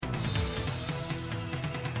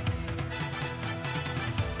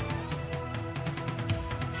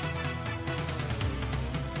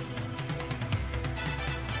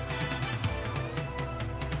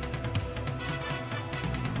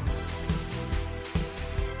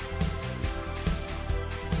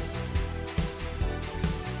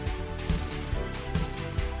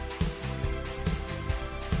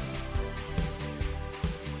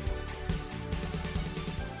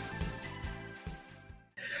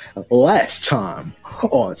Last time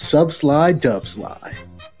on Subslide Dubslide.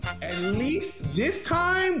 At least this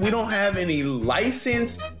time we don't have any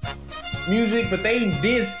licensed music, but they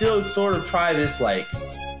did still sort of try this like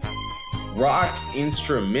rock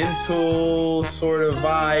instrumental sort of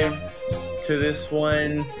vibe to this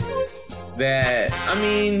one that, I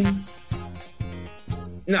mean,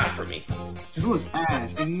 not for me. Just looks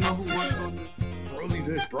ass. And you know who worked on Broly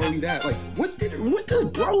this, Broly that? Like, what does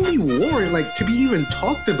Broly warrant, like, to be even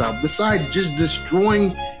talked about besides just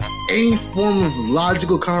destroying any form of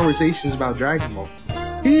logical conversations about Dragon Ball?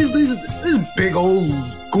 He's this big old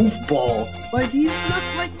goofball. Like, he's not,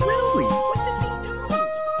 like, really. What does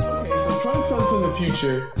he do? Okay, so Trunks comes in the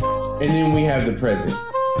future, and then we have the present.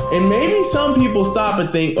 And maybe some people stop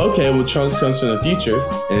and think, okay, well, Trunks comes from the future,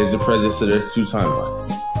 and is the present, so there's two timelines.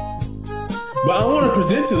 But I want to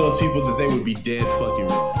present to those people that they would be dead fucking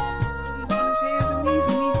wrong. He's on his hands and knees,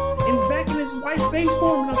 and back in his white base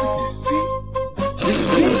form, and I was like, this is it. This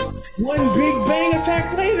is it. One big bang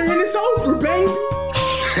attack later, and it's over, baby.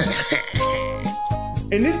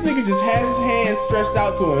 And this nigga just has his hands stretched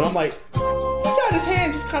out to him, and I'm like, he got his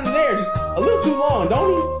hand just kind of there, just a little too long,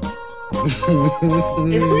 don't he?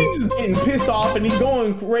 And Frieza's getting pissed off, and he's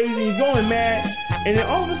going crazy, he's going mad, and then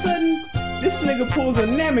all of a sudden, this nigga pulls a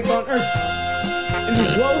Namek on Earth and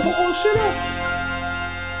just blows the whole shit up.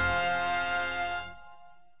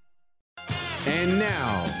 And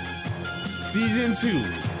now, season 2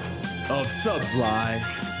 of Subslide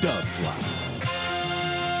Dubslide.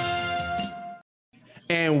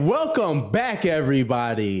 And welcome back,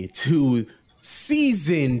 everybody, to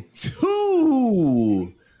season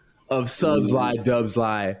 2 of Subslide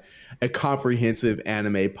Dubslide, a comprehensive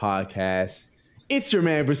anime podcast. It's your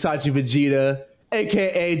man Versace Vegeta,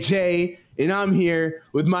 aka Jay, and I'm here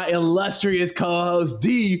with my illustrious co-host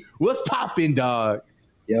D. What's poppin', dog?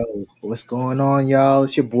 Yo, what's going on, y'all?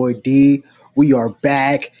 It's your boy D. We are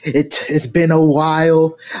back. It's been a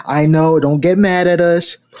while. I know. Don't get mad at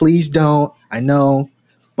us. Please don't. I know.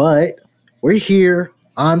 But we're here.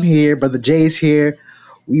 I'm here. Brother Jay's here.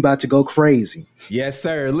 We about to go crazy. Yes,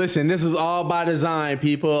 sir. Listen, this was all by design,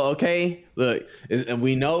 people, okay? Look, and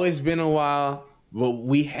we know it's been a while, but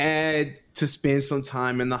we had to spend some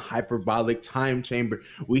time in the hyperbolic time chamber.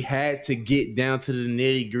 We had to get down to the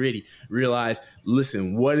nitty gritty, realize,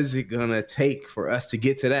 listen, what is it going to take for us to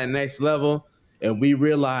get to that next level? And we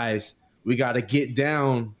realized we got to get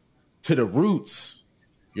down to the roots.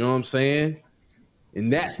 You know what I'm saying?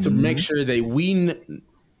 And that's to make sure that we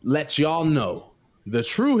let y'all know the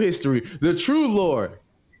true history, the true lore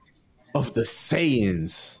of the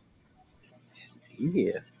Saiyans.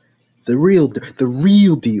 Yeah. The real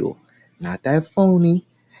deal. Not that phony,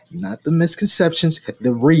 not the misconceptions,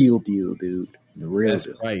 the real deal, dude. The real That's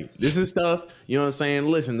deal. right. This is stuff, you know what I'm saying?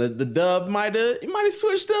 Listen, the dub might have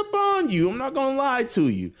switched up on you. I'm not gonna lie to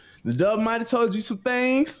you. The dub might have told you some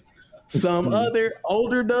things. Some other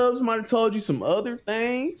older dubs might have told you some other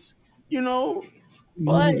things, you know.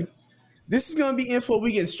 But this is gonna be info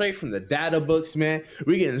we getting straight from the data books, man.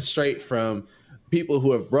 We're getting straight from people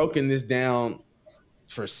who have broken this down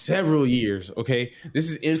for several years, okay?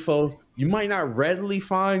 This is info you might not readily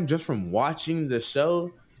find just from watching the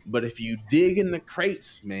show, but if you dig in the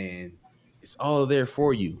crates, man, it's all there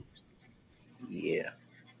for you. Yeah.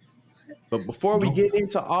 But before we get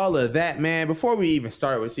into all of that, man, before we even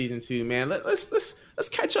start with season 2, man, let's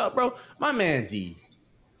catch up, bro. My man D,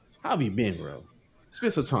 how have you been, bro? It's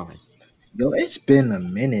been some time. Yo, it's been a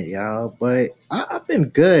minute, y'all, but I've been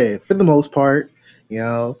good for the most part. You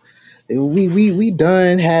know, we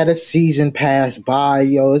done had a season pass by.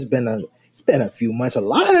 Yo, it's been a few months. A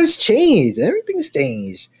lot has changed. Everything's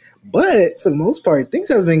changed, but for the most part, things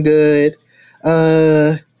have been good.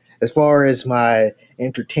 As far as my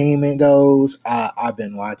entertainment goes, I've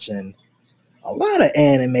been watching a lot of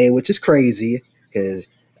anime, which is crazy because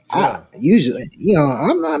I usually, you know,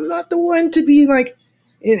 I'm not the one to be like.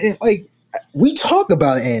 Like, we talk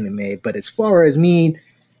about anime, but as far as me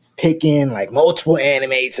picking like multiple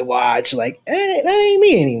anime to watch, like that ain't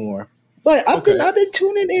me anymore. But I've been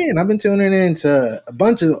tuning in. I've been tuning in to a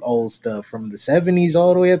bunch of old stuff from the 70s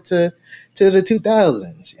all the way up to the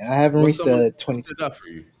 2000s. I haven't reached the 20. For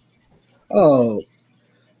you? Oh,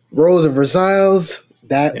 Rose of Versailles.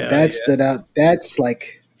 That stood out.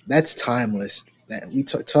 That's timeless. That we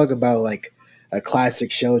talk about like a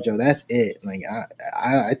classic shoujo. That's it. Like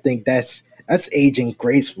I think that's aging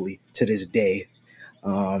gracefully to this day.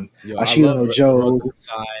 Ashino no Joe.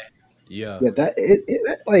 Yeah,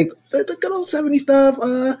 that like the good old 70s stuff.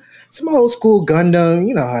 Some old school Gundam.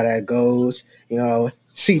 You know how that goes. You know,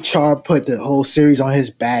 see Char put the whole series on his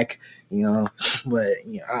back. you know. But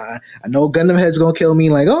I know Gundam Head's gonna kill me.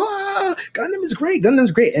 Like, oh, Gundam is great,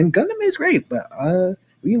 Gundam's great, and Gundam is great. But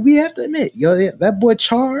we have to admit, yeah, that boy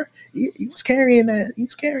Char, he was carrying that. He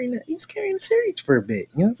was carrying the series for a bit.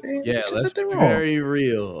 You know what I'm saying? Yeah, Just let's nothing be wrong. very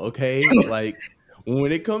real, okay? Like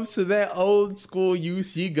when it comes to that old school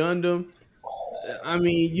UC Gundam, I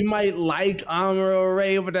mean, you might like Armor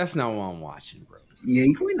Array, but that's not what I'm watching, bro. Yeah,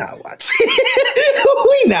 we not watching.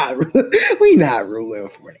 we not we not ruling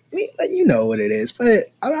for it. You know what it is. But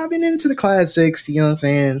I've been into the classics. You know what I'm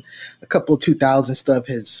saying? A couple of 2000 stuff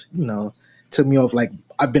has took me off. Like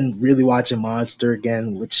I've been really watching Monster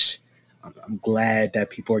again, which I'm glad that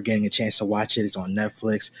people are getting a chance to watch it. It's on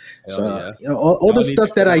Netflix. Hell So yeah. all the Y'all need to stuff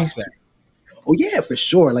go that I watch used to. that. Oh yeah, for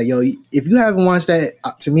sure. Like if you haven't watched that,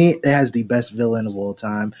 to me it has the best villain of all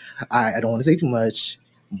time. I don't want to say too much,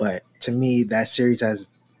 but to me that series has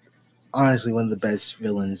honestly one of the best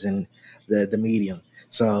villains in the medium.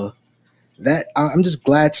 So that I'm just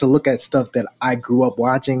glad to look at stuff that I grew up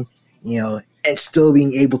watching, and still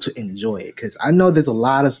being able to enjoy it. Because I know there's a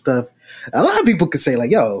lot of stuff. A lot of people could say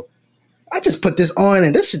like, "Yo, I just put this on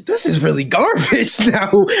and this is really garbage now.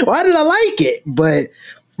 Why did I like it?" But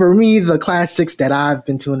for me, the classics that I've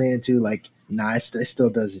been tuning into, like, nah, it still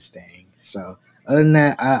does its thing. So other than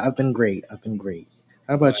that, I've been great. I've been great.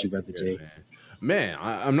 How Glad about you, to brother hear it, Jay? man. Man,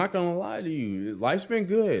 I'm not gonna lie to you. Life's been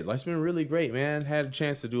good. Life's been really great, man. Had a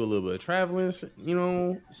chance to do a little bit of traveling,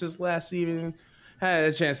 since last season. Had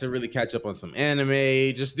a chance to really catch up on some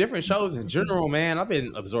anime, just different shows in general, man. I've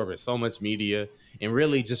been absorbing so much media and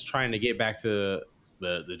really just trying to get back to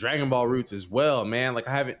the Dragon Ball roots as well, man. Like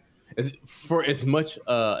I haven't as much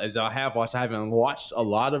as I have watched. I haven't watched a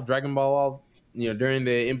lot of Dragon Balls, during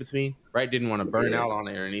the in between. Right, didn't want to burn Yeah, out on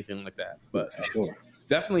it or anything like that, yeah, but. for sure.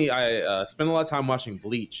 Definitely, I spent a lot of time watching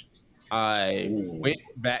Bleach. I Ooh. went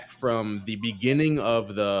back from the beginning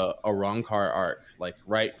of the Arrancar arc, like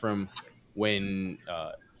right from when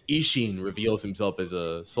Ishin reveals himself as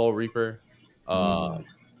a Soul Reaper, Mm.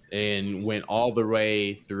 and went all the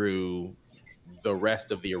way through the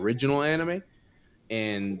rest of the original anime.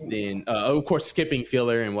 And then, of course, skipping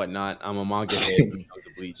filler and whatnot. I'm a manga head when it comes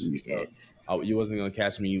to Bleach, Yeah. so you wasn't gonna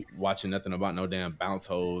catch me watching nothing about no damn bounce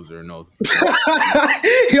hoes or no.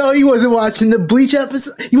 Yo, he wasn't watching the Bleach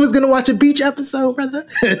episode. He was gonna watch a Beach episode, brother.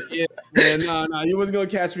 Yeah, man, no, you wasn't gonna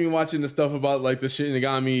catch me watching the stuff about like the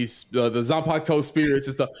Shinigami, the Zanpakuto spirits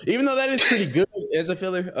and stuff. Even though that is pretty good as a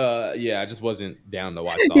filler, yeah, I just wasn't down to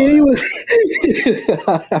watch all Yeah, he that.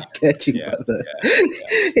 was. I get you, Yeah, brother.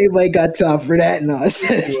 yeah. Everybody got time for that Doing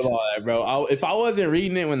nonsense. all that, bro. If I wasn't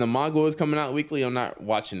reading it when the manga was coming out weekly, I'm not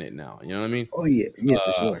watching it now. You know what I mean? Oh yeah, yeah, for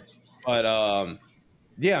Uh, sure. but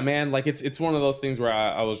yeah, man, like it's one of those things where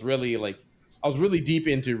I was really deep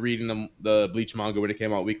into reading the Bleach manga when it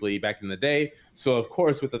came out weekly back in the day. So of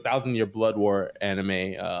course, with the Thousand Year Blood War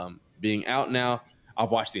anime being out now,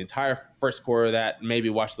 I've watched the entire first quarter of that. Maybe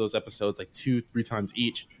watched those episodes like 2-3 times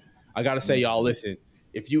each. I gotta say, y'all, listen.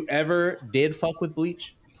 If you ever did fuck with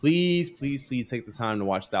Bleach, please, please, please take the time to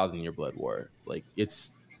watch Thousand Year Blood War. Like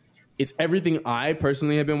it's everything I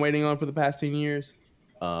personally have been waiting on for the past 10 years,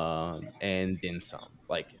 and then some.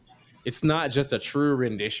 Like, it's not just a true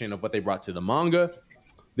rendition of what they brought to the manga.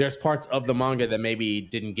 There's parts of the manga that maybe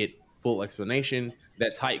didn't get full explanation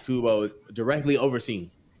that Tite Kubo is directly overseeing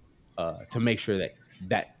to make sure that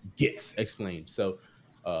that gets explained. So,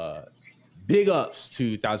 uh, big ups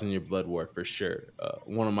to Thousand Year Blood War for sure.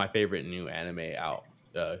 One of my favorite new anime out,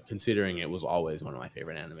 considering it was always one of my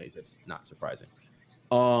favorite animes. It's not surprising.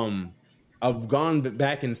 Um, I've gone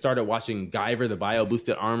back and started watching Guyver the Bio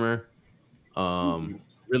Boosted Armor.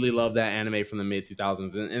 Really love that anime from the mid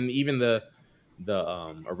 2000s and even the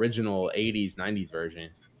original 80s 90s version.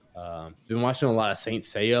 Been watching a lot of Saint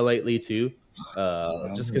Seiya lately too.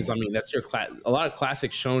 Just because I mean that's a lot of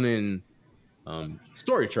classic shonen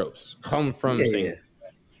story tropes come from Yeah, Saint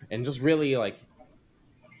and just really like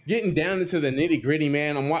getting down into the nitty gritty,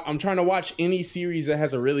 man. I'm trying to watch any series that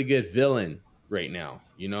has a really good villain right now.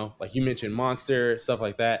 Like you mentioned, Monster stuff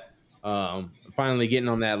like that. Finally getting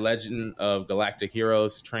on that Legend of Galactic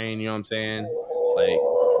Heroes train. You know what I'm saying? Like,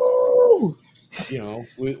 Ooh.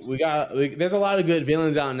 there's a lot of good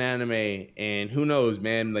villains out in anime, and who knows,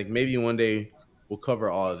 man? Like maybe one day we'll cover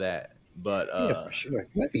all of that. But Yeah, for sure.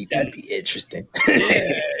 That'd in, be interesting.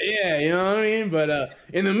 yeah, you know what I mean. But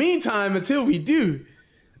in the meantime, until we do,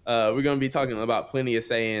 we're going to be talking about plenty of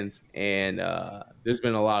Saiyans, and there's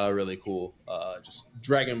been a lot of really cool just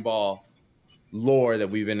Dragon Ball lore that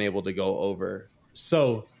we've been able to go over.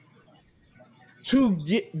 So, to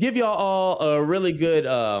give y'all all a really good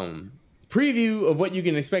preview of what you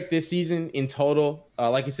can expect this season in total,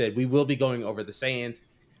 like I said, we will be going over the Saiyans.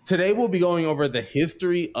 Today we'll be going over the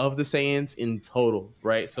history of the Saiyans in total,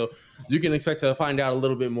 right? So you can expect to find out a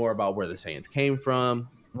little bit more about where the Saiyans came from,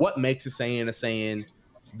 what makes a Saiyan,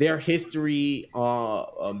 their history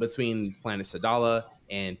between Planet Sadala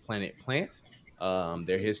and Planet Plant,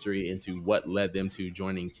 their history into what led them to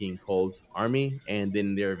joining King Cold's army, and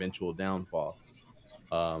then their eventual downfall.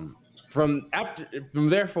 Um, from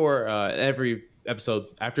therefore every episode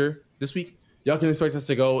after this week, y'all can expect us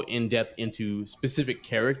to go in depth into specific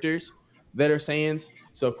characters that are Saiyans.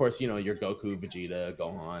 So of course, your Goku, Vegeta,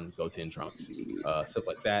 Gohan, Goten, Trunks, stuff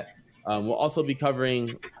like that. We'll also be covering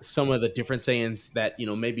some of the different Saiyans that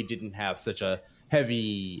maybe didn't have such a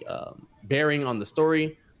heavy bearing on the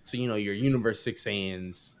story. So your Universe Six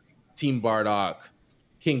Saiyans, Team Bardock,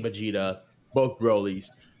 King Vegeta, both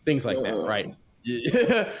Broly's, things like that, right? You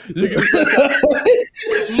can expect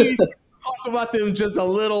to at least talk about them just a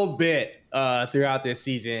little bit throughout this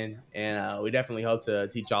season, and we definitely hope to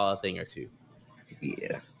teach y'all a thing or two.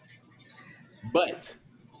 Yeah. But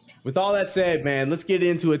with all that said, man, let's get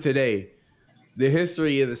into it today. The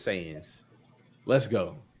history of the Saiyans. Let's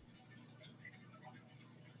go.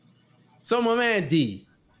 So, my man D,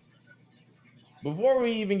 before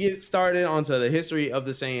we even get started onto the history of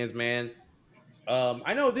the Saiyans, man,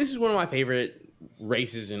 I know this is one of my favorite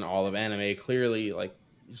races in all of anime. Clearly, like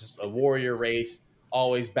just a warrior race,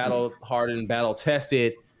 always battle hardened, battle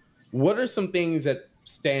tested. What are some things that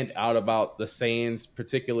stand out about the Saiyans,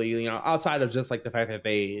 particularly outside of just like the fact that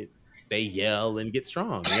they yell and get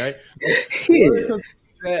strong, right? What are Yeah. some things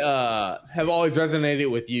that have always resonated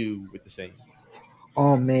with you with the Saiyans?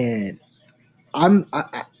 Oh man,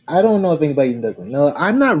 I don't know if anybody doesn't know.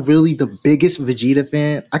 I'm not really the biggest Vegeta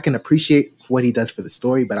fan. I can appreciate what he does for the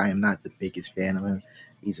story, but I am not the biggest fan of him.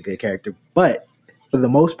 He's a good character, but for the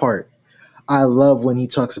most part, I love when he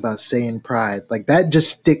talks about Saiyan pride. Like that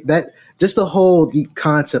just the whole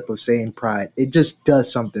concept of Saiyan pride. It just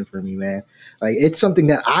does something for me, man. Like it's something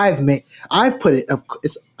that I've put it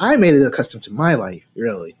I made it accustomed to my life,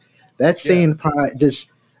 really. That Yeah. Saiyan pride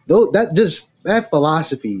that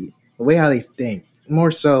philosophy, the way how they think,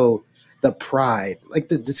 more so the pride, like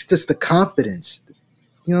it's just the confidence.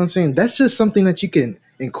 You know what I'm saying? That's just something that you can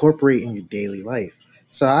incorporate in your daily life.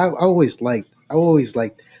 So I always liked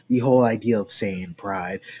the whole idea of saying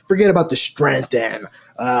pride. Forget about the strength and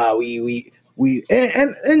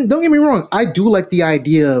and don't get me wrong, I do like the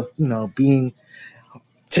idea of being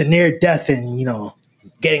to near death and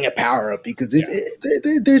getting a power up because Yeah.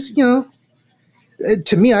 there's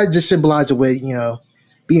to me I just symbolize it with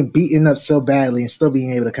being beaten up so badly and still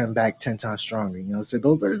being able to come back 10 times stronger. So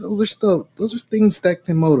those are things that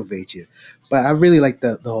can motivate you. But I really like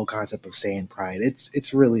the whole concept of saying pride.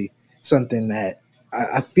 It's really something that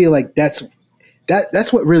I feel like that's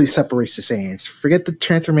what really separates the Saiyans. Forget the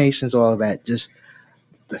transformations, all of that. Just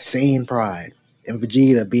the Saiyan pride and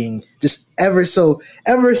Vegeta being just ever so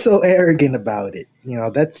arrogant about it.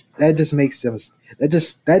 That just makes them.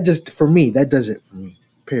 That just for me. That does it for me.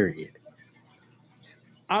 Period.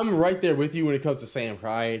 I'm right there with you when it comes to Saiyan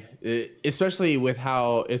Pride, especially with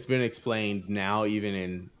how it's been explained now, even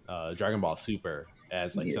in Dragon Ball Super,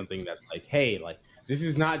 as like Yeah. something that's like, hey, like this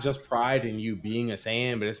is not just pride in you being a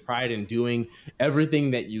Saiyan, but it's pride in doing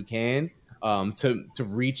everything that you can to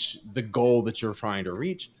reach the goal that you're trying to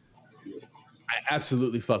reach. I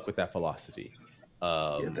absolutely fuck with that philosophy.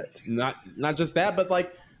 Yeah. That's Not just that, but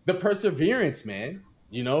like the perseverance, man.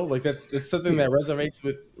 Like that's something yeah. that resonates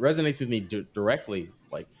with me directly.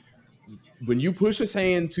 Like when you push a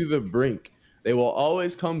Saiyan to the brink, they will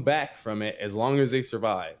always come back from it as long as they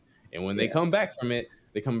survive. And when they Yeah. come back from it,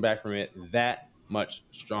 they come back from it that much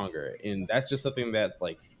stronger. And that's just something that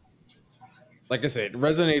like I said,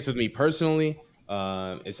 resonates with me personally.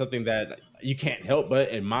 It's something that you can't help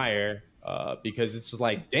but admire because it's just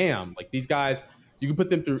like, damn, like these guys, you can put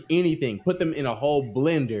them through anything, put them in a whole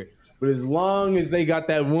blender, but as long as they got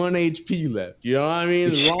that 1 HP left, you know what I mean?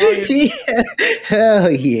 As long as Yeah.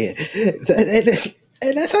 Hell yeah.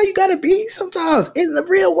 And that's how you gotta be sometimes in the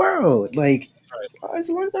real world. Like, as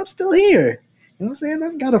long as I'm still here. You know what I'm saying?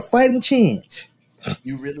 I got a fighting chance.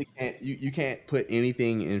 you really can't you can't put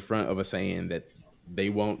anything in front of a Saiyan that they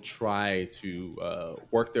won't try to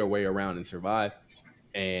work their way around and survive.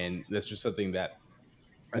 And that's just something that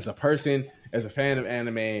as a person, as a fan of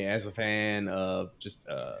anime, as a fan of just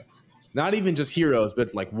not even just heroes,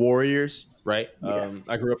 but like warriors, right? Yeah.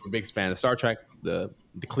 I grew up a big fan of Star Trek. The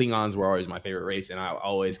Klingons were always my favorite race, and I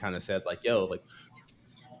always kind of said like, "Yo, like,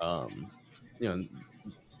 um, you know,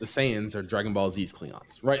 the Saiyans are Dragon Ball Z's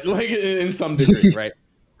Klingons, right? Like in some degree, right?"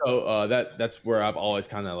 So that's where I've always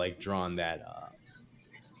kind of like drawn that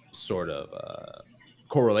sort of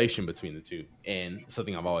correlation between the two, and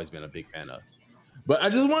something I've always been a big fan of. But I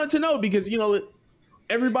just wanted to know because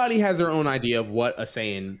everybody has their own idea of what a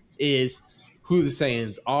Saiyan is, who the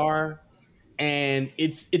Saiyans are, and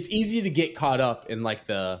it's easy to get caught up in like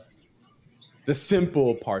the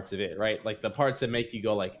simple parts of it, right? Like the parts that make you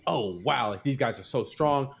go like, oh wow, like these guys are so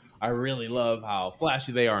strong. I really love how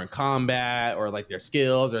flashy they are in combat, or like their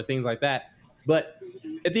skills or things like that. But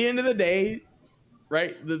at the end of the day,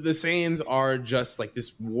 right, the Saiyans are just like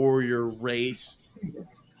this warrior race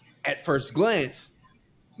at first glance.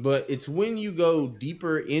 But it's when you go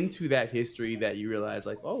deeper into that history that you realize,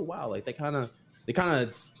 like, oh wow, like they kind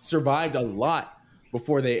of survived a lot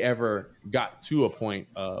before they ever got to a point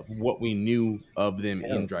of what we knew of them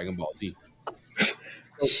Yeah. in Dragon Ball Z.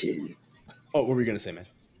 Shit. Oh, what were you gonna say, man?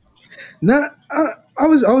 No, I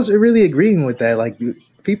was really agreeing with that. Like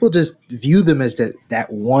people just view them as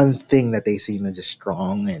that one thing that they seem to just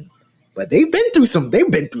strong but they've been through some. They've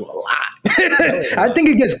been through a lot. I think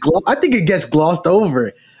it gets glossed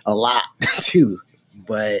over a lot too.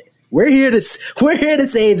 But we're here to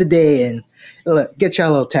save the day and get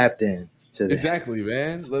y'all all tapped in to that. Exactly,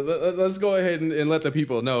 man. Let's go ahead and let the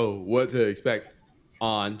people know what to expect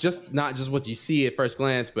on not just what you see at first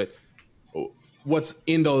glance, but what's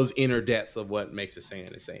in those inner depths of what makes a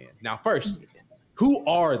Saiyan a Saiyan. Now, first, who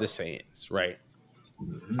are the Saiyans, right?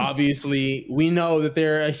 Obviously, we know that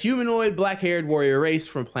they're a humanoid, black-haired warrior race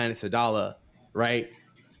from planet Sadala, right?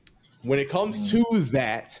 When it comes to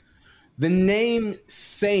that, the name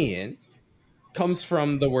Saiyan comes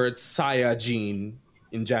from the word Saiyajin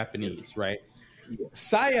in Japanese, right?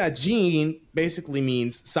 Saiyajin basically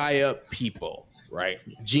means Saya people, right?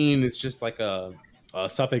 Jin is just like a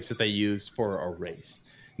suffix that they use for a race.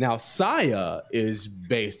 Now, Saya is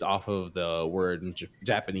based off of the word in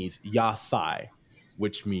Japanese yasai,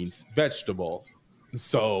 which means vegetable.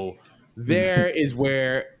 So there is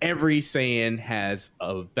where every Saiyan has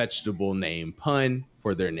a vegetable name pun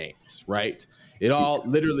for their names, right? It all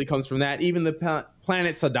literally comes from that. Even the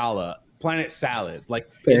planet Sadala, planet salad, like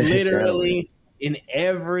it literally in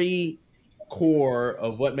every core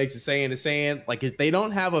of what makes a Saiyan, like if they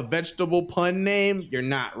don't have a vegetable pun name, you're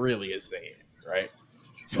not really a Saiyan, right?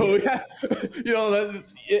 So yeah,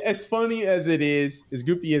 as funny as it is, as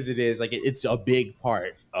goofy as it is, like it's a big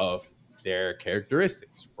part of their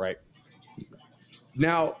characteristics, right?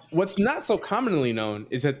 Now, what's not so commonly known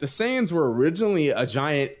is that the Saiyans were originally a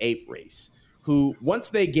giant ape race who, once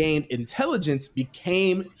they gained intelligence,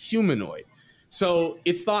 became humanoid. So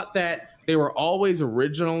it's thought that they were always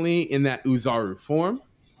originally in that Uzaru form.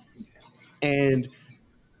 And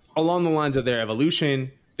along the lines of their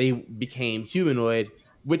evolution, they became humanoid,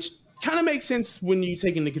 which kind of makes sense when you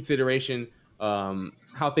take into consideration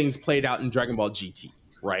how things played out in Dragon Ball GT,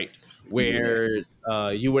 right? Where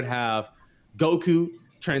you would have Goku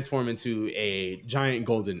transform into a giant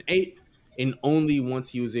golden ape, and only once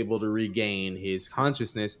he was able to regain his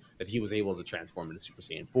consciousness that he was able to transform into Super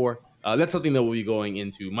Saiyan 4. That's something that we'll be going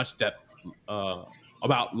into much depth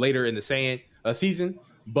about later in the Saiyan season.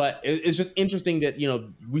 But it's just interesting that,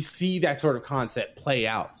 we see that sort of concept play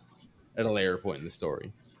out at a later point in the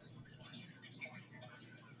story.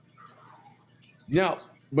 Now,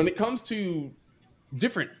 when it comes to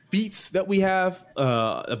different feats that we have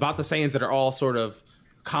about the Saiyans that are all sort of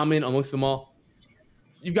common amongst them all,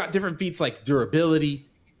 you've got different feats like durability,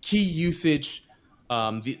 key usage,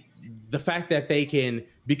 the fact that they can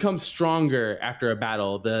become stronger after a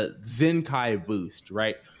battle, the Zenkai boost,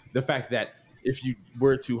 right? The fact that if you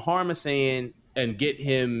were to harm a Saiyan and get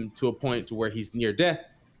him to a point to where he's near death,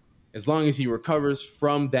 as long as he recovers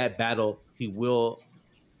from that battle, he will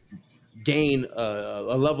gain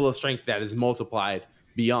a level of strength that is multiplied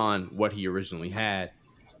beyond what he originally had.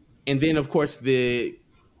 And then, of course, the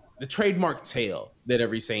trademark tail that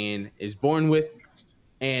every Saiyan is born with.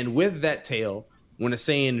 And with that tail, when a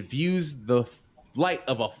Saiyan views the light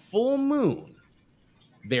of a full moon,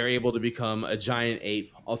 they're able to become a giant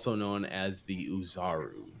ape, also known as the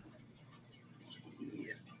Uzaru.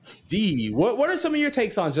 D, what are some of your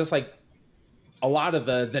takes on just like a lot of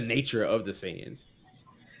the nature of the Saiyans?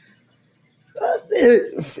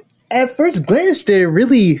 At first glance, they're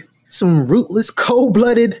really some rootless,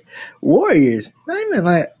 cold-blooded warriors. Not even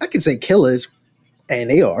like I could say killers, and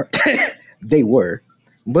they are. They were,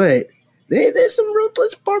 but they're some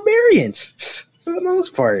ruthless barbarians for the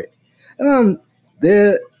most part.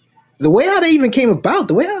 The way how they even came about,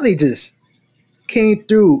 the way how they just came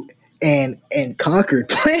through and conquered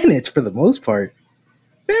planets for the most part,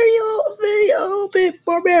 very a little bit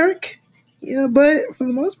barbaric. Yeah, but for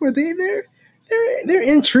the most part, they're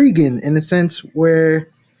intriguing in a sense where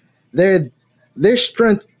their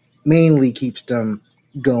strength mainly keeps them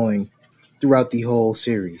going throughout the whole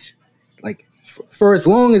series. Like for as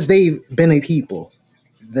long as they've been a people,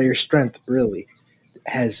 their strength really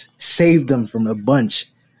has saved them from a bunch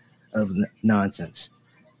of nonsense.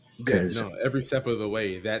 Yeah, Because no, every step of the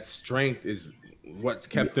way, that strength is what's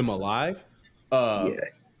yeah, kept them alive, uh, yeah,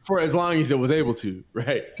 for as long as it was able to,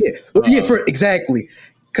 right? yeah, yeah, Um, for exactly.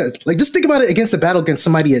 Because like just think about it against a battle against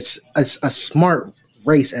somebody as a smart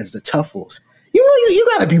race as the Tuffles. You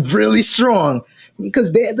gotta be really strong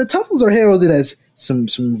because the Tuffles are heralded as some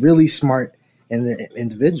really smart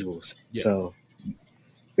individuals. yeah, So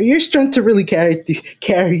for your strength to really carry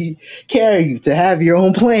you to have your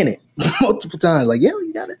own planet multiple times, like yeah,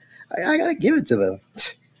 I gotta give it to them.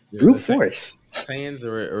 yeah. Brute force. Saiyans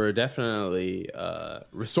were definitely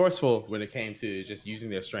resourceful when it came to just using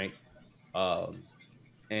their strength, um,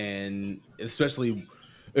 and especially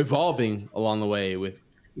evolving along the way with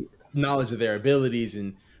knowledge of their abilities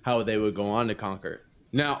and how they would go on to conquer.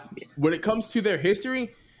 Now, when it comes to their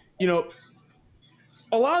history, you know,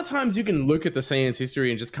 a lot of times you can look at the Saiyans' history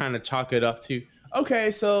and just kind of chalk it up to, okay,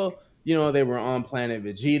 so they were on Planet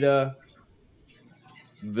Vegeta.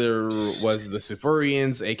 There was the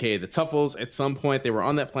Sifurians, aka the Tuffles. At some point, they were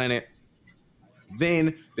on that planet.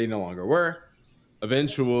 Then they no longer were.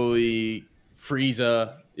 Eventually,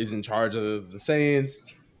 Frieza is in charge of the Saiyans,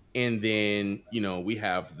 and then we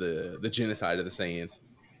have the genocide of the Saiyans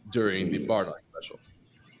during the Yeah, Bardock special.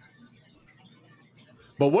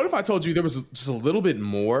 But what if I told you there was just a little bit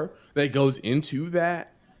more that goes into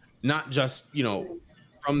that? Not just,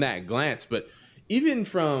 from that glance, but even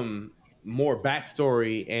from more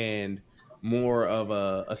backstory and more of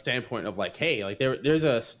a standpoint of like, hey, like there's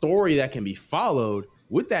a story that can be followed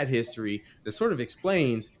with that history that sort of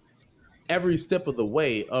explains every step of the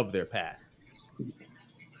way of their path.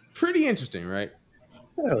 Pretty interesting, right?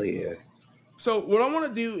 hell yeah. So what I want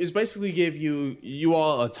to do is basically give you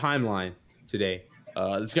all a timeline today.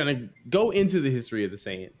 That's gonna go into the history of the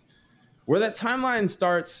Saiyans. Where that timeline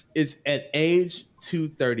starts is at age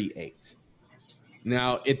 238.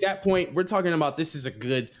 Now, at that point, we're talking about this is a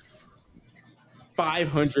good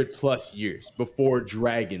 500 plus years before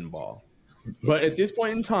Dragon Ball. But at this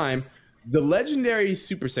point in time, the legendary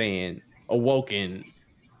Super Saiyan awoken,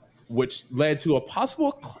 which led to a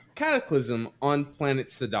possible cataclysm on planet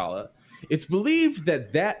Sadala. It's believed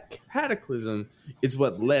that that cataclysm is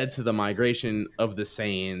what led to the migration of the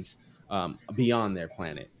Saiyans beyond their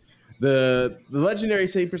planet. The legendary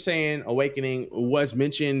Super Saiyan awakening was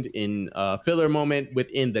mentioned in a filler moment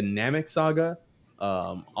within the Namek saga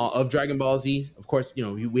of Dragon Ball Z. Of course,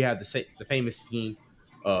 we have the famous scene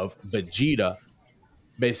of Vegeta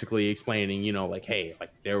basically explaining, like, hey,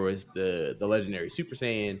 like there was the legendary Super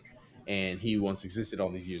Saiyan, and he once existed all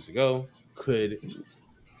these years ago. Could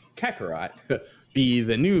Kakarot be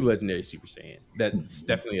the new legendary Super Saiyan? That's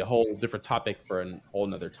definitely a whole different topic for a whole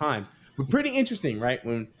nother time. But pretty interesting, right?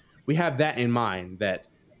 When we have that in mind, that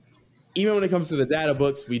even when it comes to the data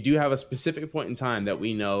books, we do have a specific point in time that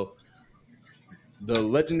we know the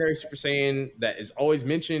legendary Super Saiyan that is always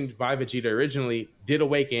mentioned by Vegeta originally did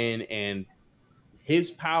awaken, and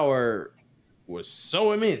his power was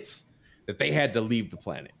so immense that they had to leave the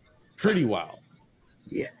planet. Pretty wild.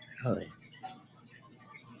 Yeah, hell yeah.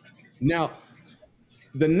 Now,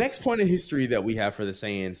 the next point of history that we have for the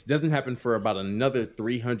Saiyans doesn't happen for about another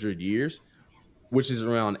 300 years, which is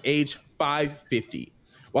around age 550.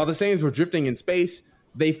 While the Saiyans were drifting in space,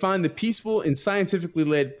 they find the peaceful and scientifically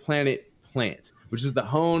led planet Plant, which is the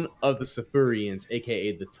home of the Sifurians,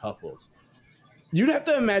 aka the Tuffles. You'd have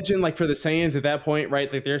to imagine, like, for the Saiyans at that point,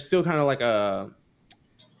 right? Like, they're still kind of like a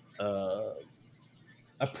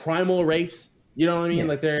a primal race. You know what I mean? Yeah,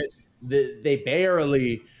 Like they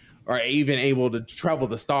barely are even able to travel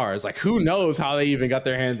the stars. Like who knows how they even got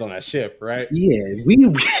their hands on that ship, right? yeah. We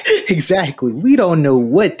exactly. We don't know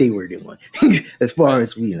what they were doing, as far Right.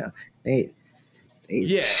 as we know. They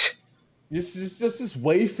Yeah. Just this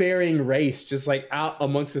wayfaring race, just like out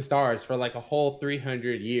amongst the stars for like a whole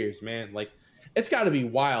 300 years, man. Like it's got to be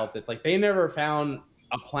wild that like they never found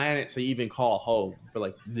a planet to even call home for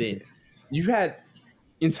like then. yeah, You had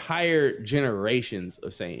entire generations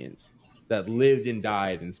of Saiyans that lived and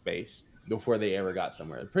died in space before they ever got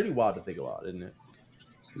somewhere. Pretty wild to think about, isn't it?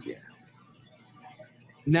 yeah,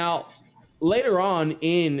 Now, later on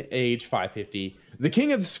in age 550, the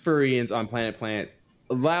king of the Sphurians on Planet Planet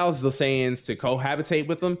allows the Saiyans to cohabitate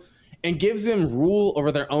with them and gives them rule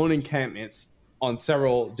over their own encampments on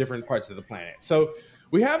several different parts of the planet. So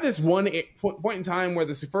we have this one point in time where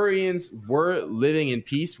the Sphurians were living in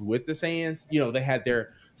peace with the Saiyans. They had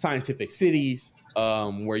their scientific cities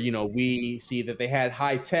where, we see that they had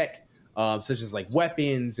high tech such as like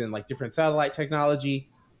weapons and like different satellite technology.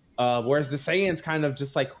 Whereas the Saiyans kind of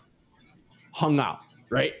just like hung out,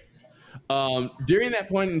 right? During that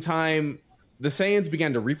point in time, the Saiyans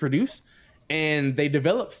began to reproduce and they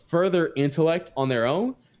developed further intellect on their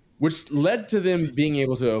own, which led to them being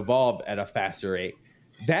able to evolve at a faster rate.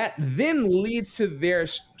 That then leads to their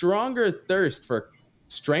stronger thirst for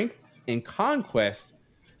strength and conquest,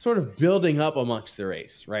 sort of building up amongst the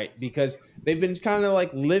race, right? Because they've been kind of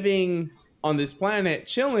like living on this planet,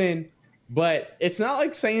 chilling, but it's not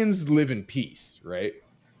like Saiyans live in peace, right?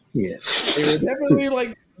 Yeah. They were definitely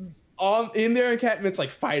like on in their encampments, like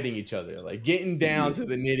fighting each other, like getting down to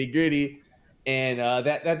the nitty gritty, and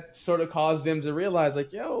that sort of caused them to realize,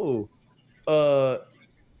 like, yo, uh,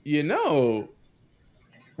 you know,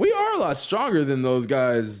 we are a lot stronger than those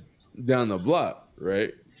guys down the block,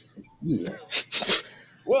 right? Yeah.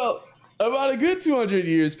 Well, about a good 200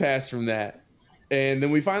 years pass from that, and then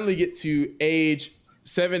we finally get to age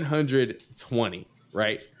 720,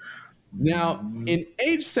 right? Now, in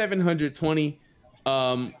age 720,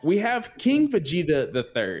 we have King Vegeta the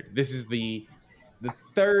Third. This is the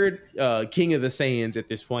third king of the Saiyans at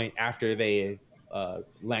this point after they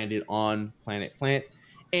landed on Planet Plant.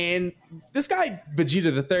 And this guy,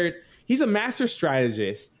 Vegeta the Third, he's a master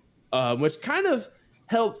strategist, which kind of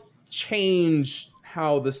helps change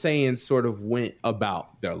how the Saiyans sort of went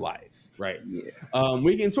about their lives, right? Yeah.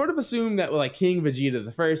 We can sort of assume that like King Vegeta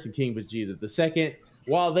the First and King Vegeta the Second,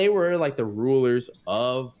 while they were like the rulers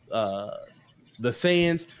of the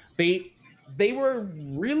Saiyans, they were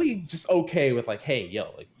really just okay with like, hey,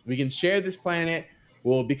 yo, like we can share this planet,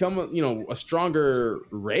 we'll become a stronger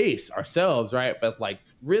race ourselves, right? But like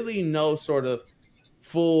really no sort of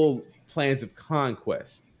full plans of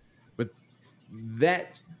conquest. But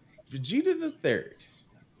that Vegeta the Third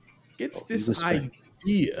gets this idea.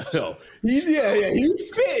 He was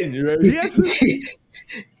spitting, right?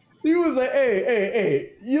 He was like,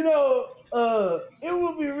 hey, it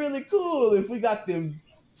would be really cool if we got them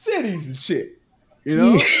cities and shit, you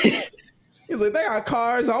know? He's like, they got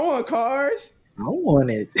cars. I want cars. I want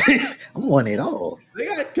it. I want it all. They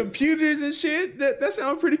got computers and shit. That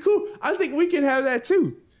sounds pretty cool. I think we can have that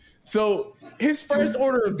too. So his first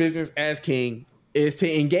order of business as king is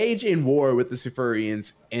to engage in war with the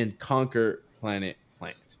Sufurians and conquer Planet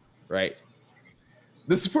Plant, right?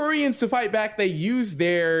 The Sufurians, to fight back, they use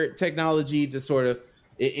their technology to sort of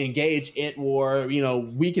engage in war. You know,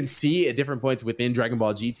 we can see at different points within Dragon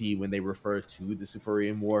Ball GT when they refer to the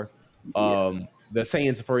Sufurian War, the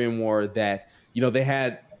Saiyan Sufurian War, that, they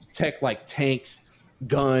had tech like tanks,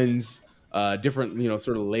 guns, different,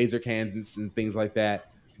 sort of laser cannons and things like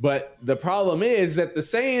that. But the problem is that the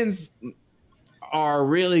Saiyans are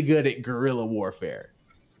really good at guerrilla warfare.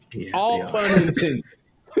 Yeah, all pun intended.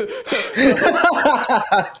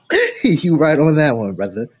 You right on that one,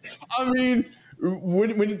 brother. I mean,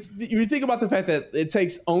 when you think about the fact that it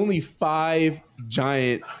takes only 5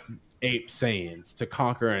 giant ape Saiyans to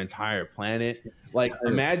conquer an entire planet, like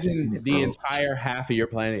imagine the entire half of your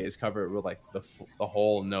planet is covered with like the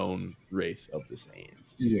whole known race of the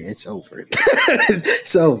Saiyans. Yeah, it's over.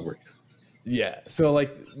 It's over. Yeah, so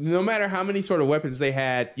like no matter how many sort of weapons they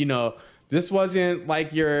had, this wasn't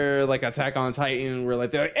like your like Attack on Titan where like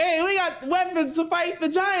they're like, hey, we got weapons to fight the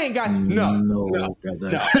giant guy. No,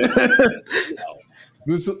 brother. No.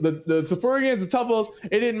 The Sufurians, the Tuffles,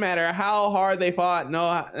 it didn't matter how hard they fought,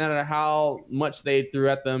 no matter how much they threw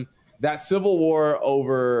at them. That civil war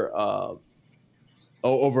over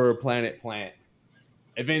Planet Plant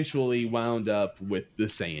eventually wound up with the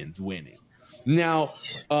Saiyans winning. Now,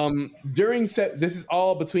 this is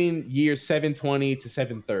all between years 720 to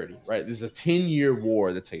 730, right? There's a 10-year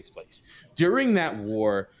war that takes place. During that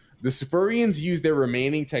war, the Sufurians use their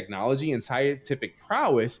remaining technology and scientific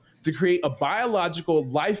prowess to create a biological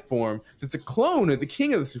life form that's a clone of the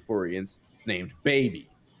king of the Sufurians named Baby.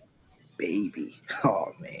 Baby.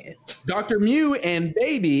 Oh, man. Dr. Mew and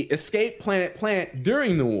Baby escape Planet Plant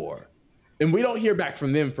during the war. And we don't hear back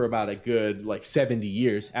from them for about a good 70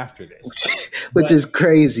 years after this. Which is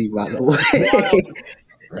crazy, by the way.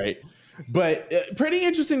 Right. But pretty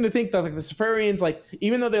interesting to think that the Sufurians,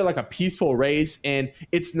 even though they're a peaceful race, and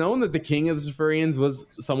it's known that the king of the Sufurians was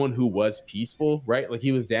someone who was peaceful, right? Like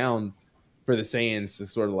he was down for the Saiyans to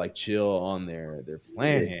sort of chill on their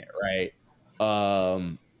planet, right?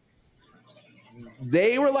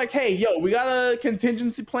 They were like, hey, yo, we got a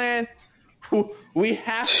contingency plan. We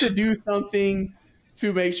have to do something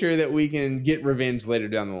to make sure that we can get revenge later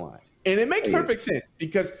down the line. And it makes perfect sense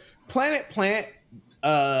because Planet Plant,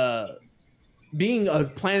 being a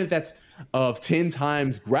planet that's of 10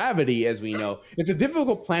 times gravity, as we know, it's a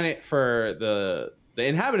difficult planet for the the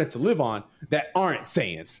inhabitants to live on that aren't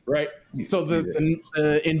Saiyans, right? So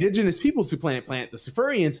the indigenous people to Planet Plant, the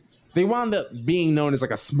Sufurians, they wound up being known as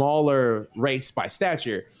like a smaller race by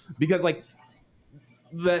stature because like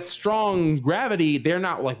that strong gravity, they're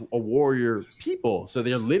not like a warrior people, so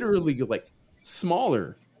they're literally like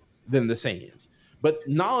smaller than the Saiyans. But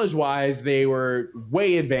knowledge wise, they were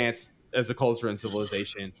way advanced as a culture and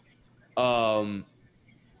civilization. Um,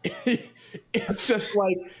 it's just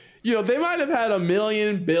like, you know, they might have had a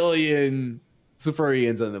million billion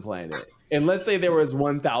Sufurians on the planet, and let's say there was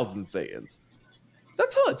 1,000 Saiyans.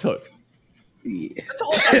 That's all it took. Yeah. That's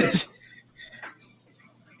all it took.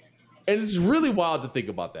 And it's really wild to think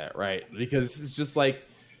about that, right? Because it's just like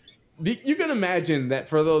you can imagine that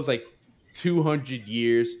for those like 200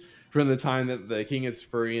 years from the time that the King of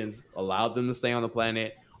Sufurians allowed them to stay on the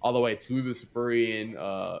planet all the way to the Sufurian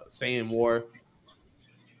Saiyan War,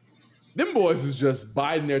 them boys was just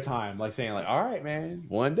biding their time, like saying like, all right, man,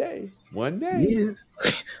 one day, Yeah.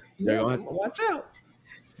 they're going to have to watch out.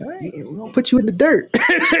 All right, we're going to put you in the dirt.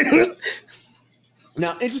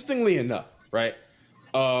 Now, interestingly enough, right?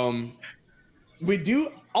 We do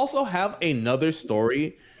also have another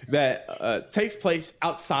story that takes place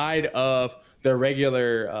outside of the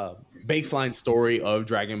regular baseline story of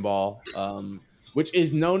Dragon Ball, which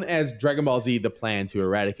is known as Dragon Ball Z: The Plan to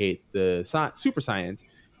Eradicate the Super Saiyans.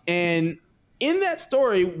 And in that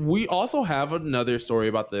story, we also have another story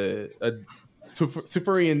about the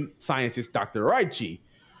Sufurian scientist Dr. Raichi,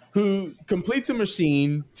 who completes a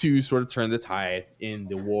machine to sort of turn the tide in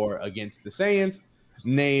the war against the Saiyans,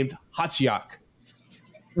 named Hachiyak,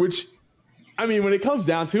 which, I mean, when it comes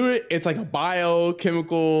down to it, it's like a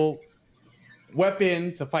biochemical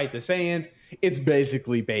weapon to fight the Saiyans. It's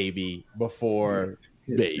basically baby before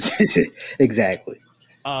baby. Exactly.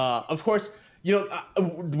 Of course, you know,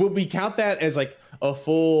 would we count that as like a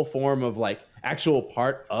full form of like actual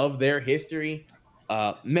part of their history?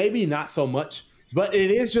 Maybe not so much, but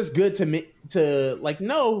it is just good to like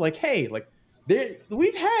know, like, hey, like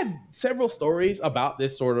we've had several stories about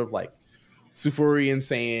this sort of like Sufurian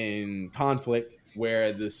Saiyan conflict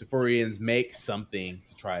where the Sufurians make something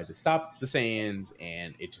to try to stop the Saiyans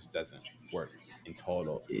and it just doesn't work in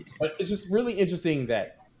total. But it's just really interesting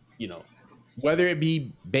that, you know, whether it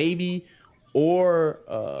be Baby or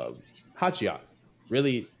Hachiyak,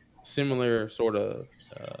 really similar sort of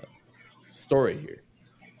story here.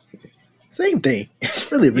 Same thing.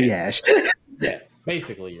 It's really rehash. Yeah,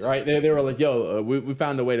 basically, right? They were like, yo, we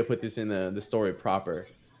found a way to put this in the story proper.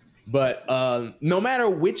 But no matter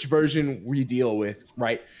which version we deal with,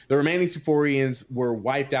 right, the remaining Sufurians were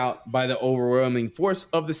wiped out by the overwhelming force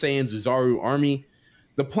of the Saiyans' Uzaru army.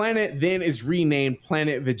 The planet then is renamed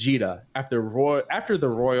Planet Vegeta after the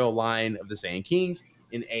royal line of the Saiyan Kings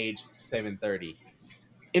in age 730.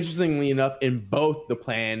 Interestingly enough, in both the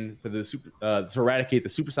plan for the to eradicate the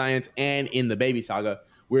Super Saiyans and in the Baby Saga,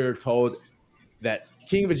 we're told that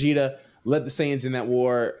King Vegeta led the Saiyans in that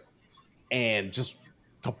war and just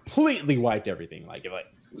completely wiped everything. Like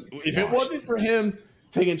if it wasn't for him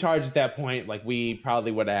taking charge at that point, like we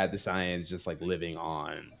probably would have had the Saiyans just like living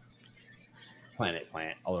on Planet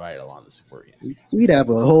Plant all right along the Sufurians. We'd have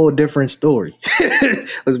a whole different story.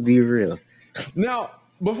 Let's be real. Now,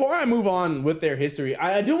 before I move on with their history,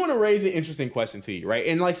 I do want to raise an interesting question to you, right?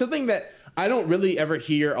 And like something that I don't really ever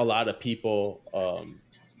hear a lot of people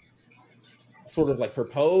sort of like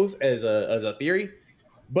propose as a theory,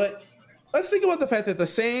 but let's think about the fact that the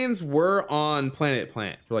Saiyans were on Planet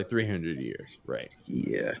Plant for like 300 years, right?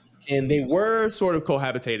 Yeah. And they were sort of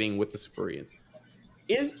cohabitating with the Sufurians.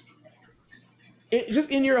 Is it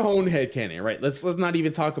just in your own head canon, right? Let's not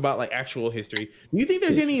even talk about like actual history. Do you think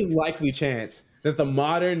there's any likely chance that the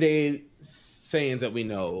modern day Saiyans that we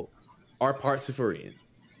know are part Sufurian?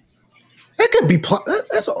 That could be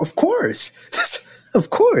that's of course. Of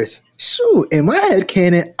course. Shoot, in my head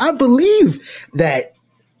canon, I believe that,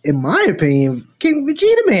 in my opinion, King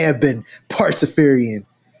Vegeta may have been part Sufurian.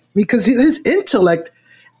 Because his intellect,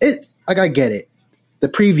 I get it. The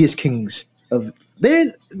previous kings of they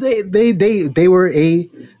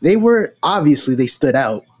were obviously they stood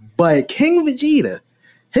out, but King Vegeta,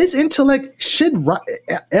 his intellect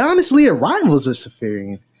honestly it rivals a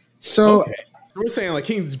Sufurian. So, okay. So we're saying like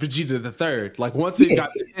King Vegeta the Third, like once it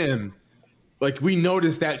got to him, like we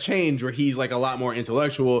noticed that change where he's like a lot more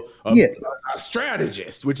intellectual, a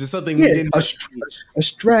strategist, which is something we didn't. A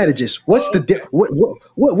strategist. What's the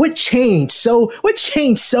what changed? What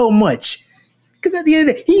changed so much? Because at the end,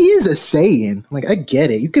 he is a Saiyan. Like, I get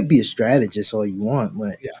it. You could be a strategist all you want,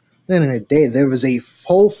 but at the end of the day, there was a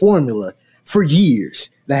whole formula for years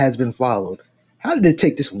that has been followed. How did it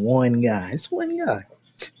take this one guy?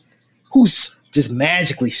 Who's just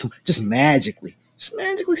magically smarter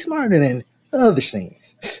than the other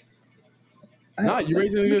Saiyans. No, you're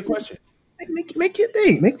raising a good question. Make you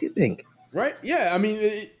think. Make you think. Right? Yeah. I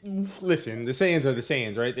mean, listen, the Saiyans are the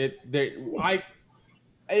Saiyans, right? It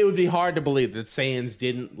would be hard to believe that Saiyans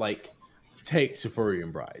didn't like take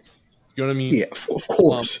Sufurian brides. You know what I mean? Yeah, of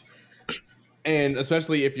course. And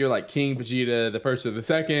especially if you're like King Vegeta, the first or the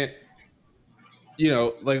second, you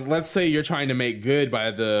know, like let's say you're trying to make good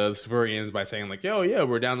by the Sufurians by saying like, "Yo, yeah,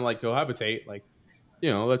 we're down to like cohabitate, like,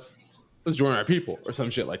 you know, let's join our people" or some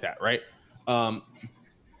shit like that, right?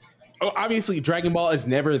 Obviously, Dragon Ball is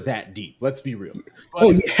never that deep. Let's be real.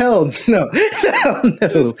 But hell no, hell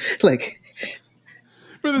no. Like,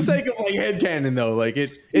 for the sake of like headcanon, though, like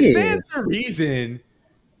it stands to reason.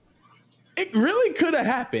 It really could have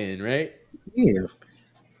happened, right? Yeah.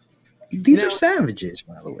 These are savages,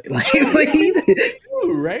 by the way.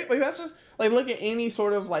 Right? Like that's just like look at any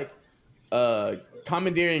sort of like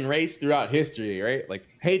commandeering race throughout history, right? Like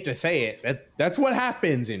hate to say it, that's what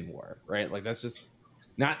happens in war, right? Like that's just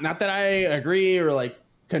not that I agree or like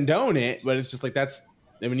condone it, but it's just like that's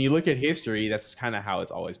when you look at history, that's kind of how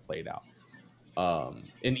it's always played out.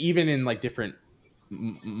 And even in like different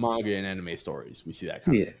manga and anime stories, we see that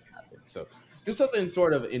kind of thing happen. So just something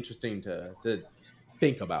sort of interesting to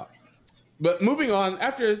think about. But moving on,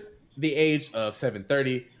 after the age of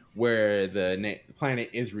 730, where the planet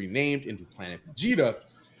is renamed into Planet Vegeta,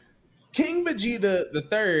 King Vegeta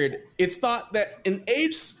III, it's thought that in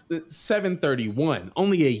age 731,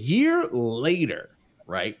 only a year later,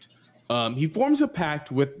 right, he forms a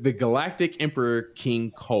pact with the Galactic Emperor King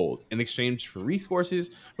Cold in exchange for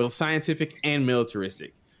resources, both scientific and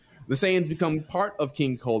militaristic. The Saiyans become part of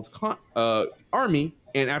King Cold's army,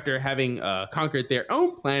 and after having conquered their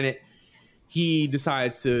own planet, he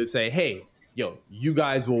decides to say, hey, yo, you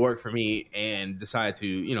guys will work for me, and decide to,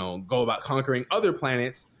 you know, go about conquering other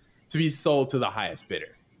planets to be sold to the highest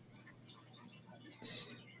bidder.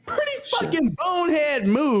 Pretty fucking bonehead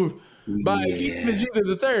move by King Vegeta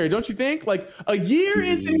the Third, don't you think? Like a year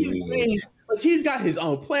into his reign, like he's got his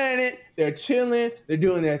own planet, they're chilling, they're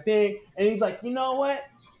doing their thing, and he's like, you know what?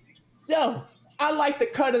 Yo, I like the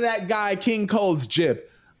cut of that guy, King Cold's jib.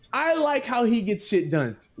 I like how he gets shit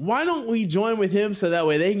done. Why don't we join with him so that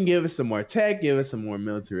way they can give us some more tech, give us some more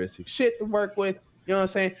militaristic shit to work with? You know what I'm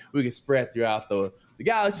saying? We can spread throughout the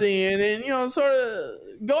galaxy and then, you know, sort of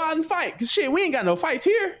go out and fight. Because shit, we ain't got no fights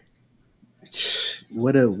here.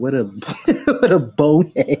 What a what a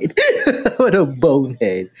bonehead. What a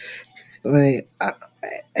bonehead. Like,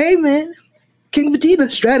 hey man, King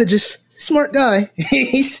Vegeta, strategist, smart guy.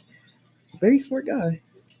 He's a very smart guy.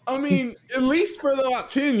 I mean, at least for about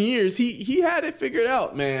 10 years, he had it figured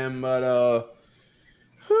out, man. But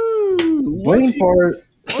once he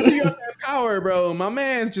got that power, bro, my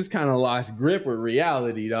man's just kind of lost grip with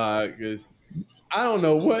reality, dog. Because I don't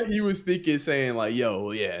know what he was thinking, saying like, "Yo,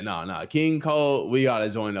 yeah, nah, King Cold, we gotta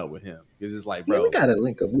join up with him." Because it's like, bro, yeah, we gotta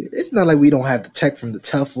link up. It's not like we don't have the tech from the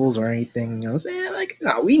Tuffles or anything. You know what I'm saying? Like,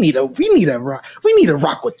 no, we need to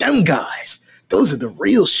rock with them guys. Those are the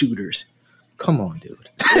real shooters. Come on, dude.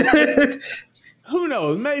 Who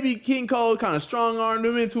knows? Maybe King Cold kind of strong armed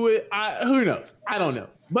him into it. Who knows? I don't know.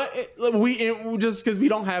 But we just because we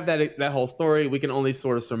don't have that whole story, we can only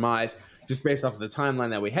sort of surmise just based off of the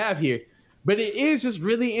timeline that we have here. But it is just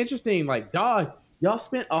really interesting. Like, dog, y'all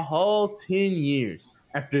spent a whole 10 years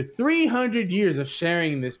after 300 years of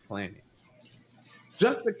sharing this planet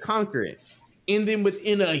just to conquer it. And then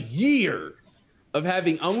within a year of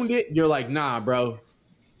having owned it, you're like, nah, bro.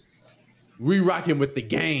 We rocking with the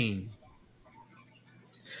game.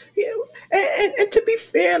 Yeah, and to be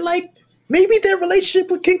fair, like maybe their relationship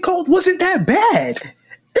with King Cold wasn't that bad.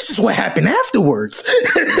 This is what happened afterwards.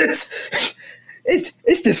 it's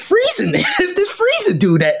this Frieza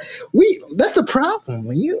dude that's the problem.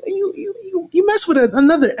 When you mess with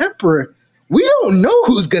another emperor, we don't know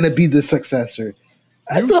who's gonna be the successor.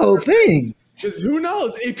 That's the whole thing. Because who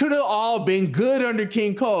knows? It could have all been good under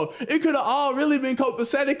King Cold. It could have all really been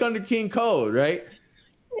copacetic under King Cold, right?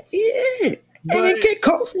 Yeah. But, and then King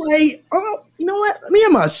Cold's like, oh, you know what? Me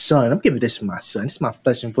and my son. I'm giving this to my son. It's my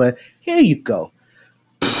flesh and blood. Here you go.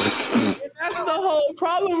 That's the whole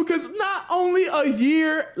problem, because not only a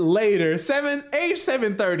year later, age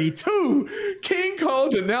 732, King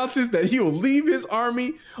Cold announces that he will leave his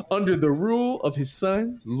army under the rule of his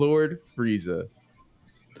son, Lord Frieza.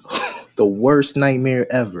 The worst nightmare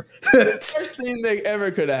ever. Worst thing that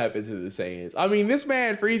ever could have happened to the Saiyans. I mean, this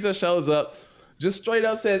man Frieza shows up, just straight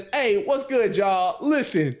up says, "Hey, what's good, y'all?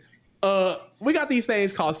 Listen, we got these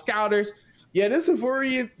things called scouters. Yeah, this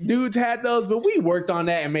Sufurian dudes had those, but we worked on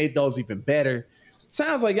that and made those even better.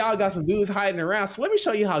 sounds like y'all got some dudes hiding around. So let me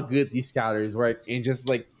show you how good these scouters work and just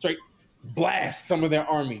like straight blast some of their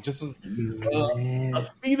army just as a Man.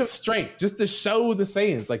 feat of strength, just to show the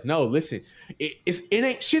Saiyans, like, no, listen, it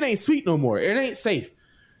ain't shit ain't sweet no more. It ain't safe.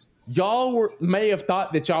 May have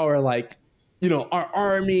thought that y'all were like, our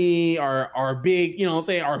army, our big,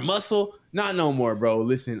 say our muscle. Not no more, bro.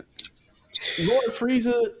 Listen, Lord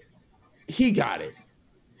Frieza, he got it.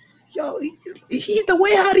 Yo, he the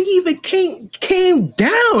way how he even came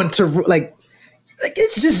down to like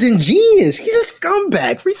it's just ingenious. He's a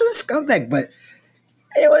scumbag. He's a scumbag, but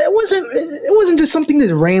it wasn't just something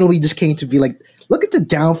that randomly just came to be. Like, look at the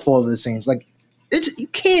downfall of the Saints. Like, you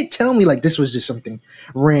can't tell me like this was just something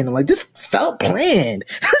random. Like, this felt planned.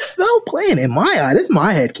 This felt planned in my eye. This is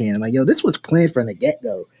my head canon. Like, yo, this was planned from the get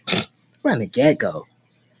go. From the get go.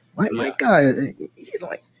 My God,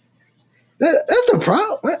 like that's the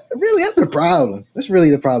problem. Really, that's the problem. That's really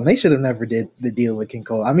the problem. They should have never did the deal with King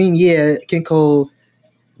Cole. I mean, yeah, King Cole,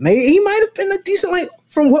 he might have been a decent, like,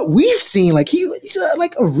 from what we've seen, like he's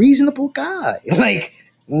like a reasonable guy. Like,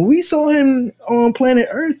 when we saw him on Planet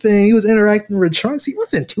Earth and he was interacting with Trunks, he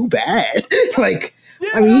wasn't too bad. Like, Yeah,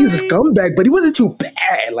 I mean, he's a scumbag, but he wasn't too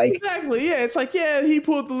bad. Like, exactly. Yeah, it's like, yeah, he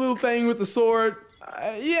pulled the little thing with the sword.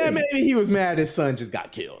 Yeah, maybe he was mad his son just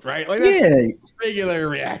got killed, right? Like, that's yeah, regular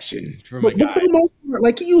reaction from a but guy. for the most part,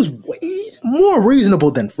 like, he's more reasonable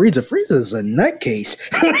than Frieza. Frieza's a nutcase.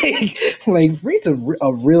 like Frieza's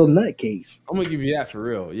a real nutcase. I'm gonna give you that for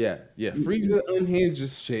real. Yeah. Frieza unhinged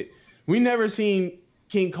as shit. We never seen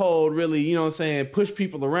King Cold really, push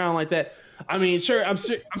people around like that. I mean, sure, I'm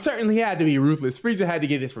certain he had to be ruthless. Frieza had to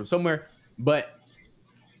get this from somewhere, but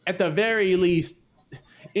at the very least,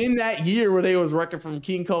 in that year where they was working from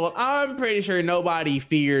King Cold, I'm pretty sure nobody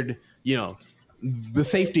feared, the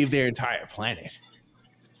safety of their entire planet.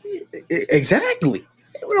 Exactly.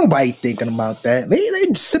 Nobody thinking about that.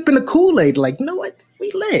 They sipping the Kool-Aid. Like, you know what? We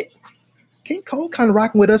lit. King Cole kind of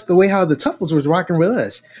rocking with us the way how the Tuffles was rocking with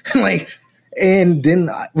us. Like, and then,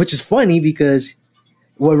 which is funny because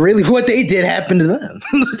what they did happened to them.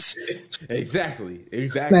 Exactly.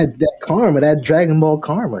 that karma, that Dragon Ball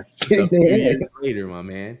karma. So, years later, my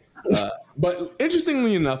man. But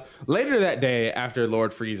interestingly enough, later that day, after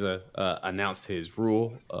Lord Frieza announced his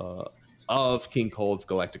rule of King Cold's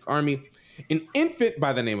galactic army, an infant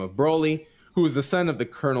by the name of Broly, who was the son of the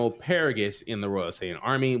Colonel Paragus in the Royal Saiyan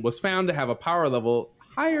Army, was found to have a power level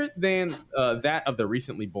higher than that of the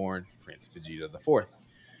recently born Prince Vegeta IV.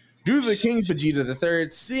 Due to the King Vegeta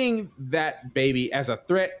III seeing that baby as a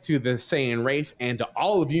threat to the Saiyan race and to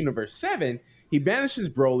all of Universe 7, he banishes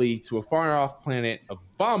Broly to a far-off planet of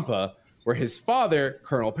Vampa, where his father,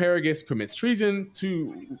 Colonel Paragus, commits treason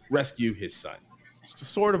to rescue his son. Just a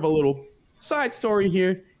sort of a little side story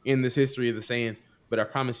here in this history of the Saiyans, but I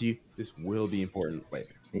promise you, this will be important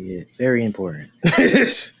later. Yeah, very important.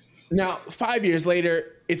 Now, 5 years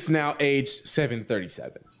later, it's now age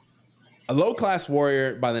 737. A low-class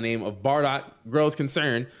warrior by the name of Bardock grows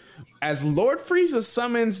concerned as Lord Frieza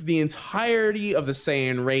summons the entirety of the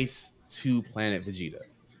Saiyan race to Planet Vegeta.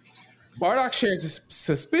 Bardock shares his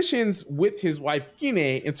suspicions with his wife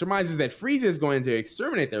Kine and surmises that Frieza is going to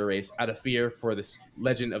exterminate their race out of fear for the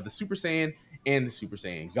legend of the Super Saiyan and the Super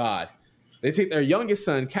Saiyan God. They take their youngest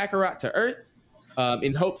son Kakarot to Earth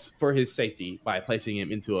in hopes for his safety by placing him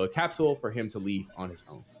into a capsule for him to leave on his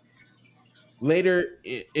own. Later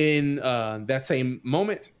in that same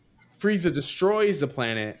moment, Frieza destroys the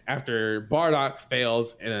planet after Bardock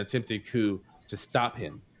fails an attempted coup to stop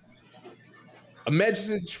him. A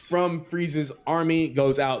message from Frieza's army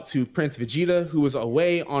goes out to Prince Vegeta, who was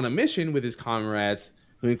away on a mission with his comrades,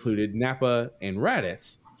 who included Nappa and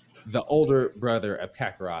Raditz, the older brother of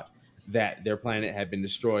Kakarot, that their planet had been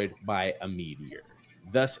destroyed by a meteor,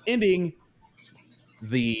 thus ending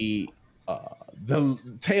the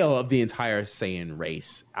tale of the entire Saiyan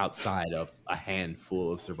race outside of a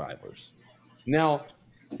handful of survivors. Now,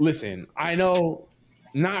 listen, I know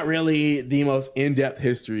not really the most in-depth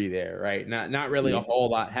history there, right? Not really a whole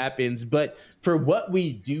lot happens, but for what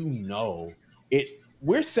we do know,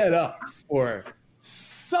 we're set up for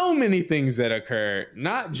so many things that occur,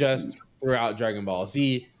 not just throughout Dragon Ball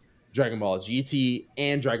Z, Dragon Ball GT,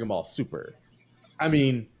 and Dragon Ball Super. I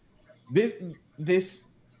mean, this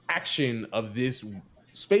action of this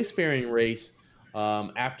spacefaring race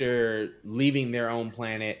after leaving their own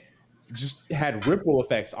planet just had ripple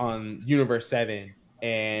effects on Universe 7.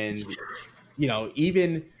 And,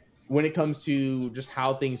 even when it comes to just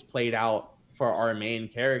how things played out for our main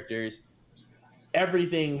characters,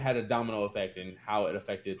 everything had a domino effect in how it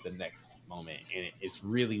affected the next moment. And it's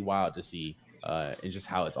really wild to see and just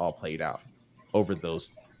how it's all played out over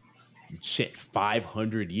those shit,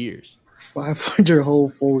 500 years. 500 whole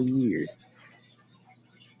full years.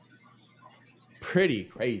 Pretty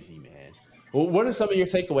crazy, man. Well, what are some of your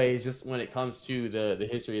takeaways just when it comes to the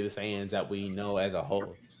history of the Saiyans that we know as a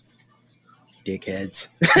whole? Dickheads.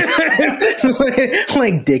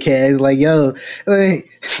 Like dickheads. Like, yo, like,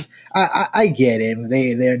 I get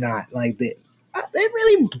it. They're not like they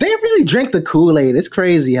really drink the Kool-Aid. It's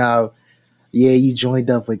crazy how you joined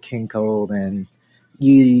up with King Cold and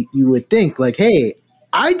you would think like, hey,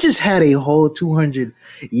 I just had a whole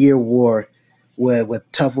 200-year war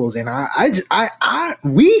with Tuffles, and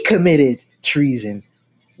we committed treason.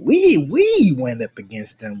 We went up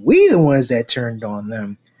against them. We the ones that turned on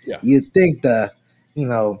them. Yeah. You'd think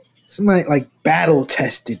somebody like battle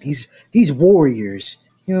tested these warriors.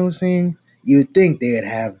 You know what I'm saying? You'd think they'd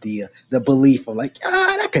have the belief of like,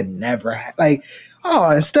 that could never like,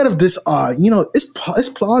 instead of this, it's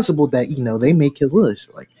plausible that they may kill us.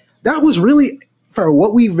 Like, that was really, for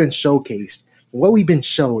what we've been showcased, what we've been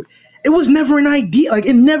showed. It was never an idea. Like,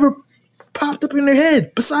 it never popped up in their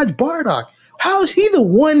head. Besides Bardock, how is he the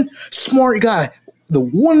one smart guy? The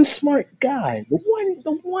one smart guy. The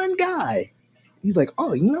one guy. He's like,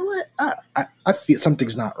 oh, you know what? I feel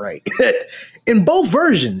something's not right. In both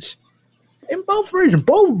versions. Both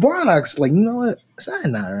Bardocks, like, you know what?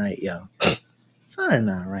 Something not right, yo. Something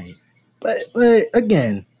not right. But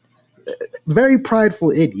again, very prideful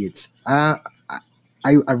idiots. I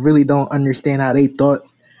really don't understand how they thought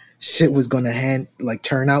shit was gonna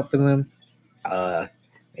turn out for them.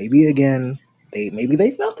 Maybe again, maybe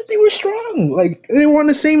they felt that they were strong, like they were on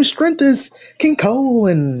the same strength as King Cole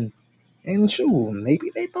and Shu.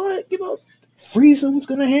 Maybe they thought Frieza was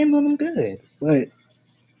gonna handle them good, but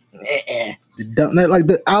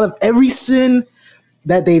out of every sin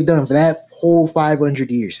that they've done for that whole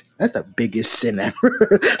 500 years, that's the biggest sin ever.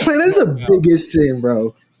 That's the biggest sin,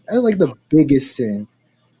 bro. That's like the biggest sin.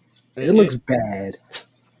 It looks bad.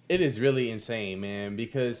 It is really insane, man,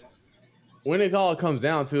 because when it all comes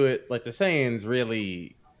down to it, like, the Saiyans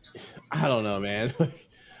really, I don't know, man.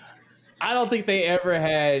 I don't think they ever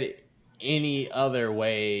had any other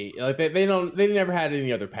way. Like, they never had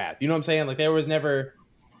any other path. You know what I'm saying? Like, there was never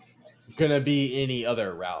gonna be any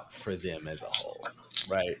other route for them as a whole,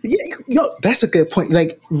 right? Yeah, yo, that's a good point.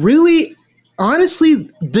 Like, really,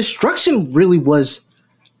 honestly, destruction really was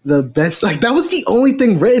the best. Like, that was the only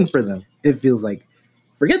thing written for them. It feels like,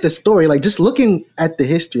 forget the story. Like, just looking at the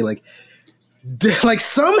history, like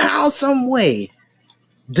somehow, some way,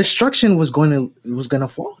 destruction was gonna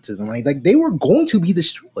fall to them. Like they were going to be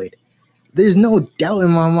destroyed. There's no doubt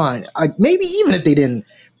in my mind. Like, maybe even if they didn't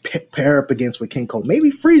pair up against with King Cole,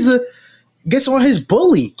 maybe Frieza gets on his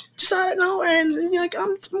bully just out of nowhere and like,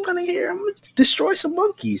 I'm gonna destroy some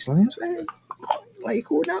monkeys. You know what I'm saying? Like,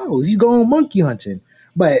 who knows? He's going monkey hunting.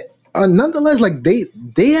 But nonetheless, like they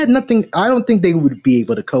had nothing. I don't think they would be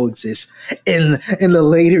able to coexist in the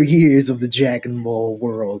later years of the Dragon Ball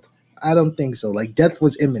world. I don't think so. Like, death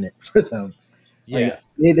was imminent for them. Yeah,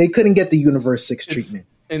 like, they couldn't get the Universe 6 treatment.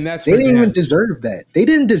 And they didn't even deserve that. They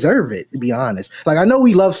didn't deserve it, to be honest. Like, I know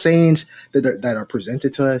we love Saiyans that are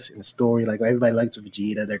presented to us in the story. Like, everybody likes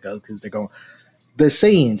Vegeta, their Gokus, they're going. The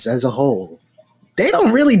Saiyans as a whole, they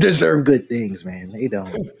don't really deserve good things, man. They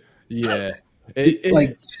don't. Yeah.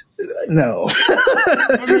 No.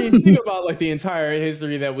 I mean, think about like the entire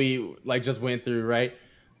history that we just went through, right?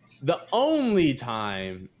 The only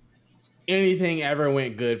time anything ever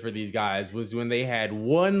went good for these guys was when they had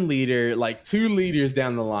one leader, like 2 leaders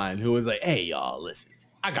down the line, who was like, "Hey, y'all, listen,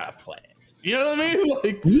 I got a plan." You know what I mean?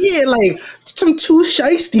 Like, yeah, like some 2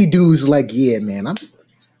 shiesty dudes. Like, yeah, man,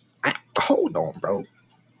 hold on, bro.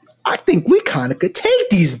 I think we kind of could take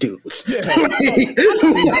these dudes. Yeah. I'm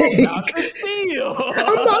about to steal.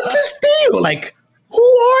 Like, who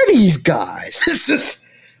are these guys? It's just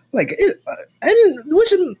like, and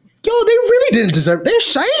listen, yo, they really didn't deserve. They're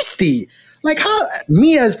shiesty. Like,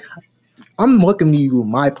 I'm welcoming you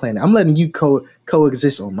on my planet. I'm letting you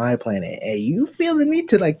coexist on my planet. Hey, you feel the need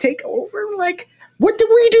to like take over? Like, what did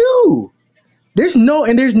we do? There's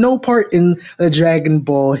no part in the Dragon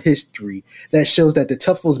Ball history that shows that the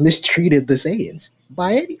Tuffles mistreated the Saiyans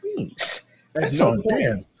by any means. That's on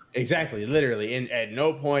them. Exactly, literally. And at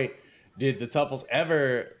no point did the Tuffles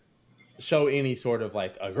ever show any sort of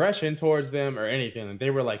like aggression towards them or anything. And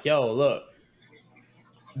they were like, "Yo, look,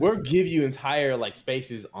 we'll give you entire like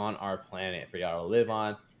spaces on our planet for y'all to live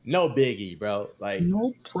on. No biggie, bro. Like,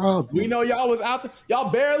 no problem. We know y'all was out there. Y'all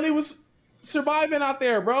barely was surviving out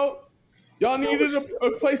there, bro. Y'all needed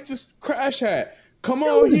a place to crash at. Come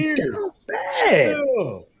on here. Bad.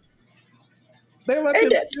 They let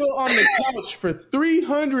And them chill on the couch for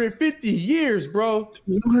 350 years, bro.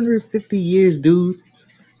 150 years, dude,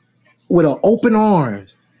 with an open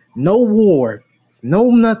arms, no war, no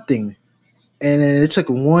nothing. And then it took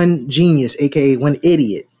one genius, aka one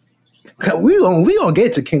idiot. We gonna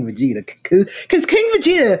get to King Vegeta, cause King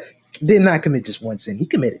Vegeta did not commit just one sin; he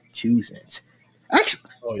committed two sins. Actually,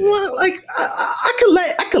 Oh yeah. well, like I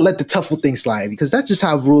could let the Tuffle thing slide because that's just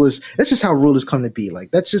how rulers. That's just how rulers come to be.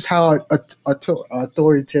 Like that's just how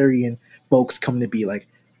authoritarian folks come to be. Like,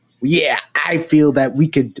 yeah, I feel that we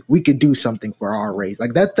could do something for our race.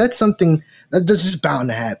 Like that's something that's just bound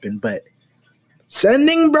to happen. But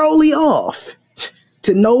sending Broly off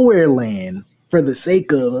to nowhere land for the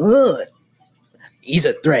sake of he's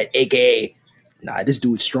a threat, aka nah, this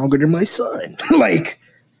dude's stronger than my son. Like,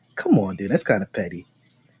 come on, dude, that's kind of petty.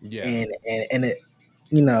 Yeah. And it,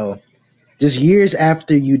 you know, just years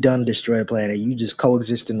after you done destroy the planet, you just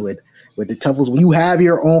coexisting with the Tuffles. When you have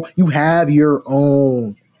your own, you have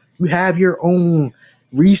your own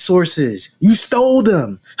resources. You stole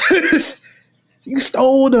them. You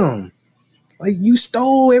stole them. Like you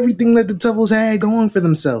stole everything that the Tuffles had going for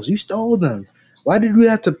themselves. You stole them. Why did we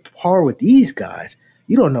have to par with these guys?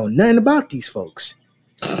 You don't know nothing about these folks.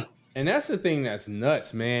 And that's the thing that's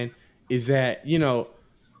nuts, man, is that,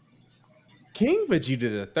 King Vegeta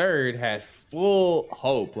the Third had full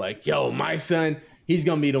hope. Like, yo, my son, he's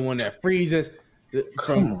gonna be the one that frees us Come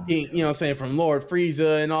from on. King, from Lord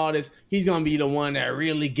Frieza and all this. He's gonna be the one that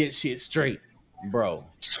really gets shit straight, bro.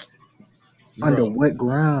 Under what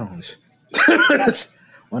grounds?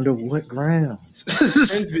 Under what grounds?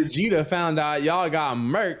 Prince Vegeta found out y'all got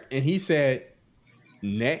murked, and he said,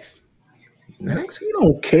 "Next." Next, he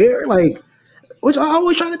don't care. Like, which I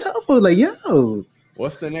always try to tell folks, like, yo,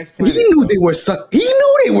 What's the next he planet? knew they were He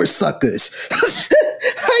knew they were suckers.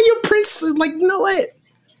 How your prince like, you know what?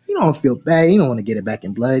 You don't feel bad. You don't want to get it back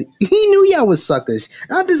in blood. He knew y'all was suckers.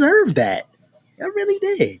 I deserve that. I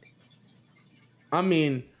really did. I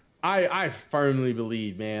mean, I firmly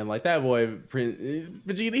believe, man, like that boy Prince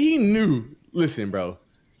Vegeta, he knew. Listen, bro,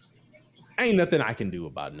 ain't nothing I can do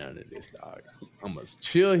about none of this, dog. I'm gonna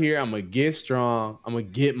chill here. I'm gonna get strong. I'm gonna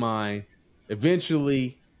get mine.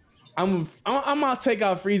 Eventually, I'm gonna take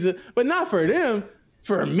out Frieza, but not for them,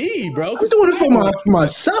 for me, bro. I'm doing it for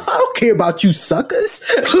myself. I don't care about you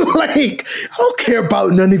suckers. Like, I don't care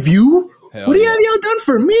about none of you. Hell What yeah. have y'all done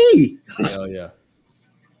for me? Hell yeah.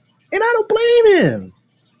 And I don't blame him.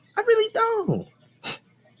 I really don't.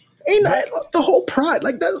 Ain't not the whole pride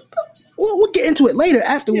like that. We'll get into it later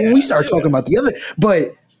after when we start talking about the other. But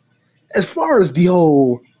as far as the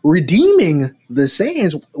whole redeeming the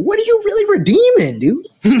Saiyans, what are you really redeeming, dude?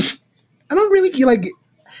 I don't really like.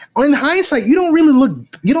 In hindsight, you don't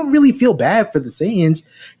really feel bad for the Saiyans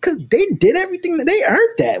because they did everything that they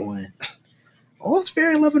earned that one. All's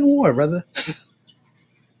fair in love and war, brother.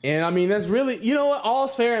 And I mean, that's really, you know what?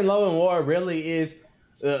 All's fair in love and war really is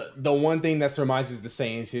the one thing that surmises the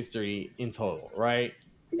Saiyans' history in total, right?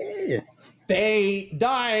 Yeah. They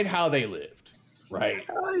died how they lived, right?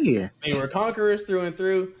 Oh yeah. They were conquerors through and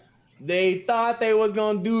through. They thought they was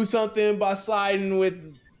gonna do something by siding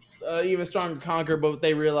with even stronger conqueror, but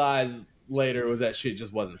they realized later was that shit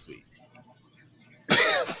just wasn't sweet.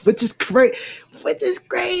 Which is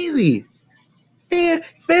crazy. Man,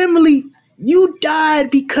 family, you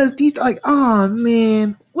died because these like, oh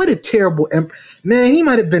man, what a terrible man. He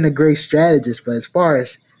might have been a great strategist, but as far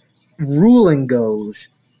as ruling goes,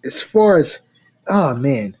 oh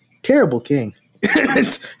man, terrible king.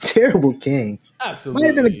 Terrible king.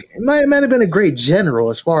 Absolutely. Might have been a great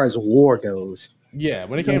general as far as war goes. Yeah,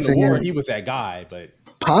 when it came to war, he was that guy, but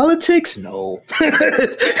politics, no.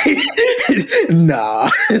 Nah.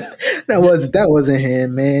 That wasn't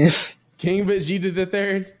him, man. King Vegeta the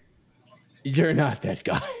Third, you're not that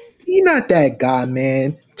guy. You're not that guy,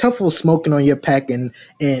 man. Tuffle smoking on your pack in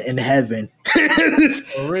heaven.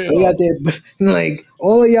 For real. We got there, like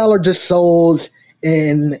all of y'all are just souls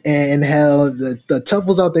in hell. The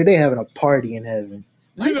Tuffles out there, they having a party in heaven.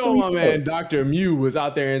 You know, my man Dr. Mew was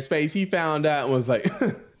out there in space. He found out and was like,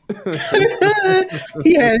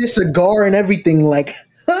 he had a cigar and everything. Like,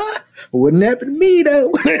 wouldn't happen to me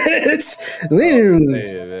though. It's literally.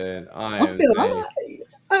 Hey, man, I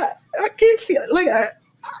can't feel like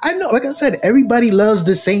I know. Like I said, everybody loves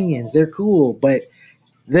the Saiyans. They're cool, but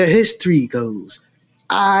their history goes.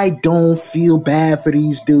 I don't feel bad for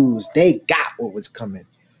these dudes. They got what was coming.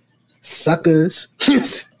 Suckers.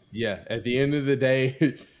 Yeah, at the end of the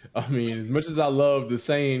day, I mean, as much as I love the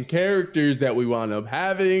Saiyan characters that we wound up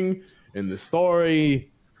having in the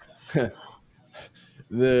story, the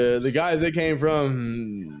guys that came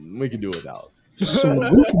from, we could do without. some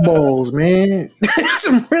goofballs, man.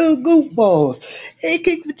 Some real goofballs. Hey,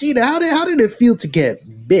 King Vegeta, how did it feel to get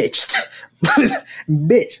bitched?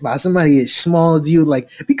 Bitched by somebody as small as you? Like,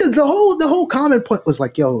 because the whole comment point was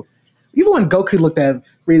like, yo, even when Goku looked at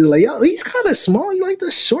really like, yo, he's kind of small. You like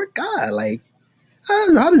the short guy. Like,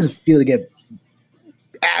 how does it feel to get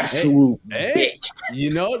absolute bitched?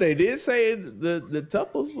 You know, they did say the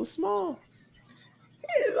Tuffles was small.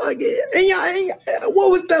 Like, what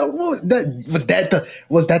was that? Was that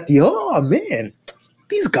the? Oh man,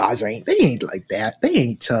 these guys ain't like that. They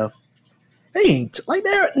ain't tough. They ain't like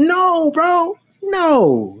they're no, bro,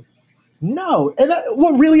 no. And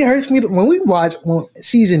what really hurts me when we watch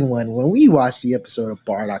season 1, when we watched the episode of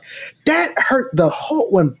Bardock, that hurt the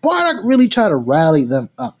whole. When Bardock really tried to rally them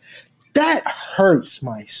up, that hurts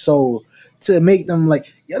my soul. To make them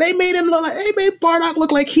like, yeah, they made Bardock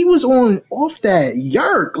look like he was off that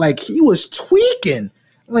yerk, like he was tweaking,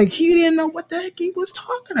 like he didn't know what the heck he was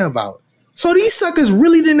talking about. So these suckers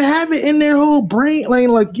really didn't have it in their whole brain,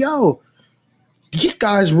 like yo, these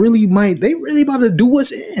guys really about to do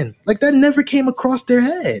us in. Like that never came across their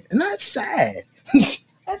head, and that's sad.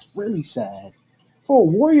 That's really sad. For a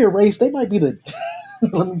warrior race, they might be the.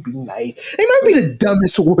 Let me be nice. They might be the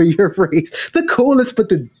dumbest warrior race, the coolest but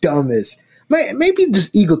the dumbest. Maybe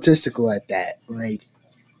just egotistical at that. Like,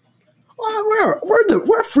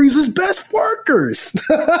 we're Frieza's best workers.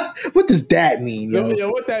 What does that mean, yo? Yeah,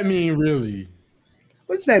 what that mean, really?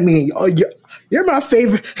 What's that mean? Oh, you're my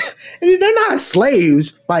favorite. They're not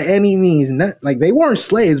slaves by any means. Like they weren't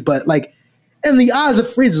slaves, but like in the eyes of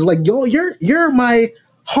Frieza, like yo, you're my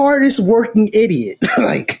hardest working idiot.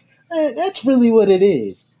 Like that's really what it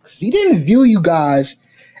is. He didn't view you guys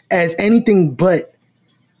as anything but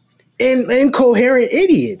incoherent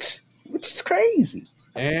idiots, which is crazy.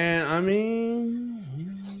 And I mean,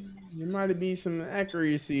 there might be some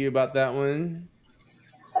accuracy about that one.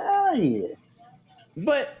 Oh yeah.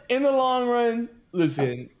 But in the long run,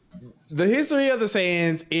 listen, the history of the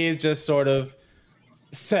Saiyans is just sort of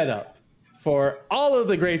set up for all of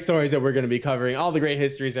the great stories that we're going to be covering, all the great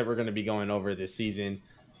histories that we're going to be going over this season.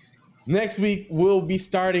 Next week, we'll be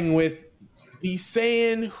starting with the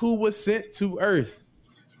Saiyan who was sent to Earth.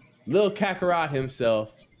 Lil Kakarot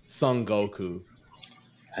himself, Son Goku.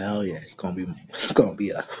 Hell yeah, it's gonna be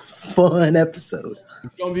a fun episode.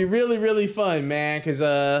 It's gonna be really, really fun, man. Because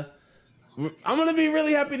I'm gonna be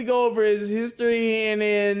really happy to go over his history and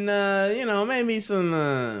then maybe some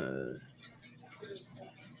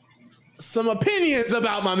opinions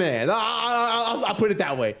about my man. I'll put it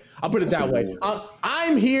that way.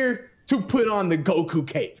 I'm here to put on the Goku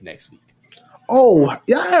cape next week. Oh,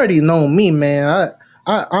 y'all already know me, man.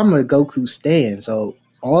 I'm a Goku stan, so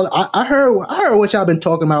I heard what y'all been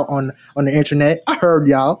talking about on the internet. I heard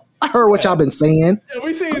y'all. I heard what y'all been saying. Yeah,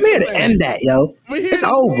 I'm here to end that, yo. It's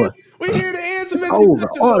over. We're here to end some over,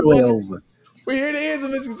 all the way over. We're here to end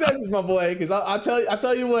some misconceptions, my boy. Because I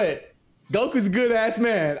tell you what, Goku's a good ass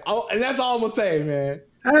man, and that's all I'm gonna say, man.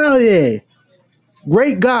 Hell yeah,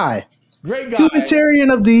 great guy. Humanitarian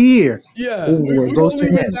of the year. Yeah, we're goes to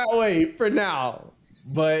him that way for now.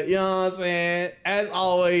 But you know what I'm saying? As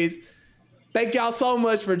always, thank y'all so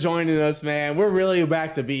much for joining us, man. We're really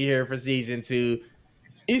back to be here for season 2.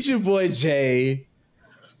 It's your boy Jay.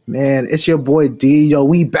 Man, it's your boy D. Yo,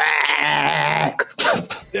 we back.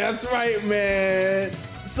 That's right, man.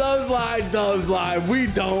 Some slide, don't slide. We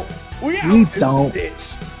don't. We out. We don't.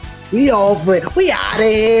 Bitch. We over it. We out of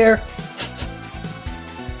here.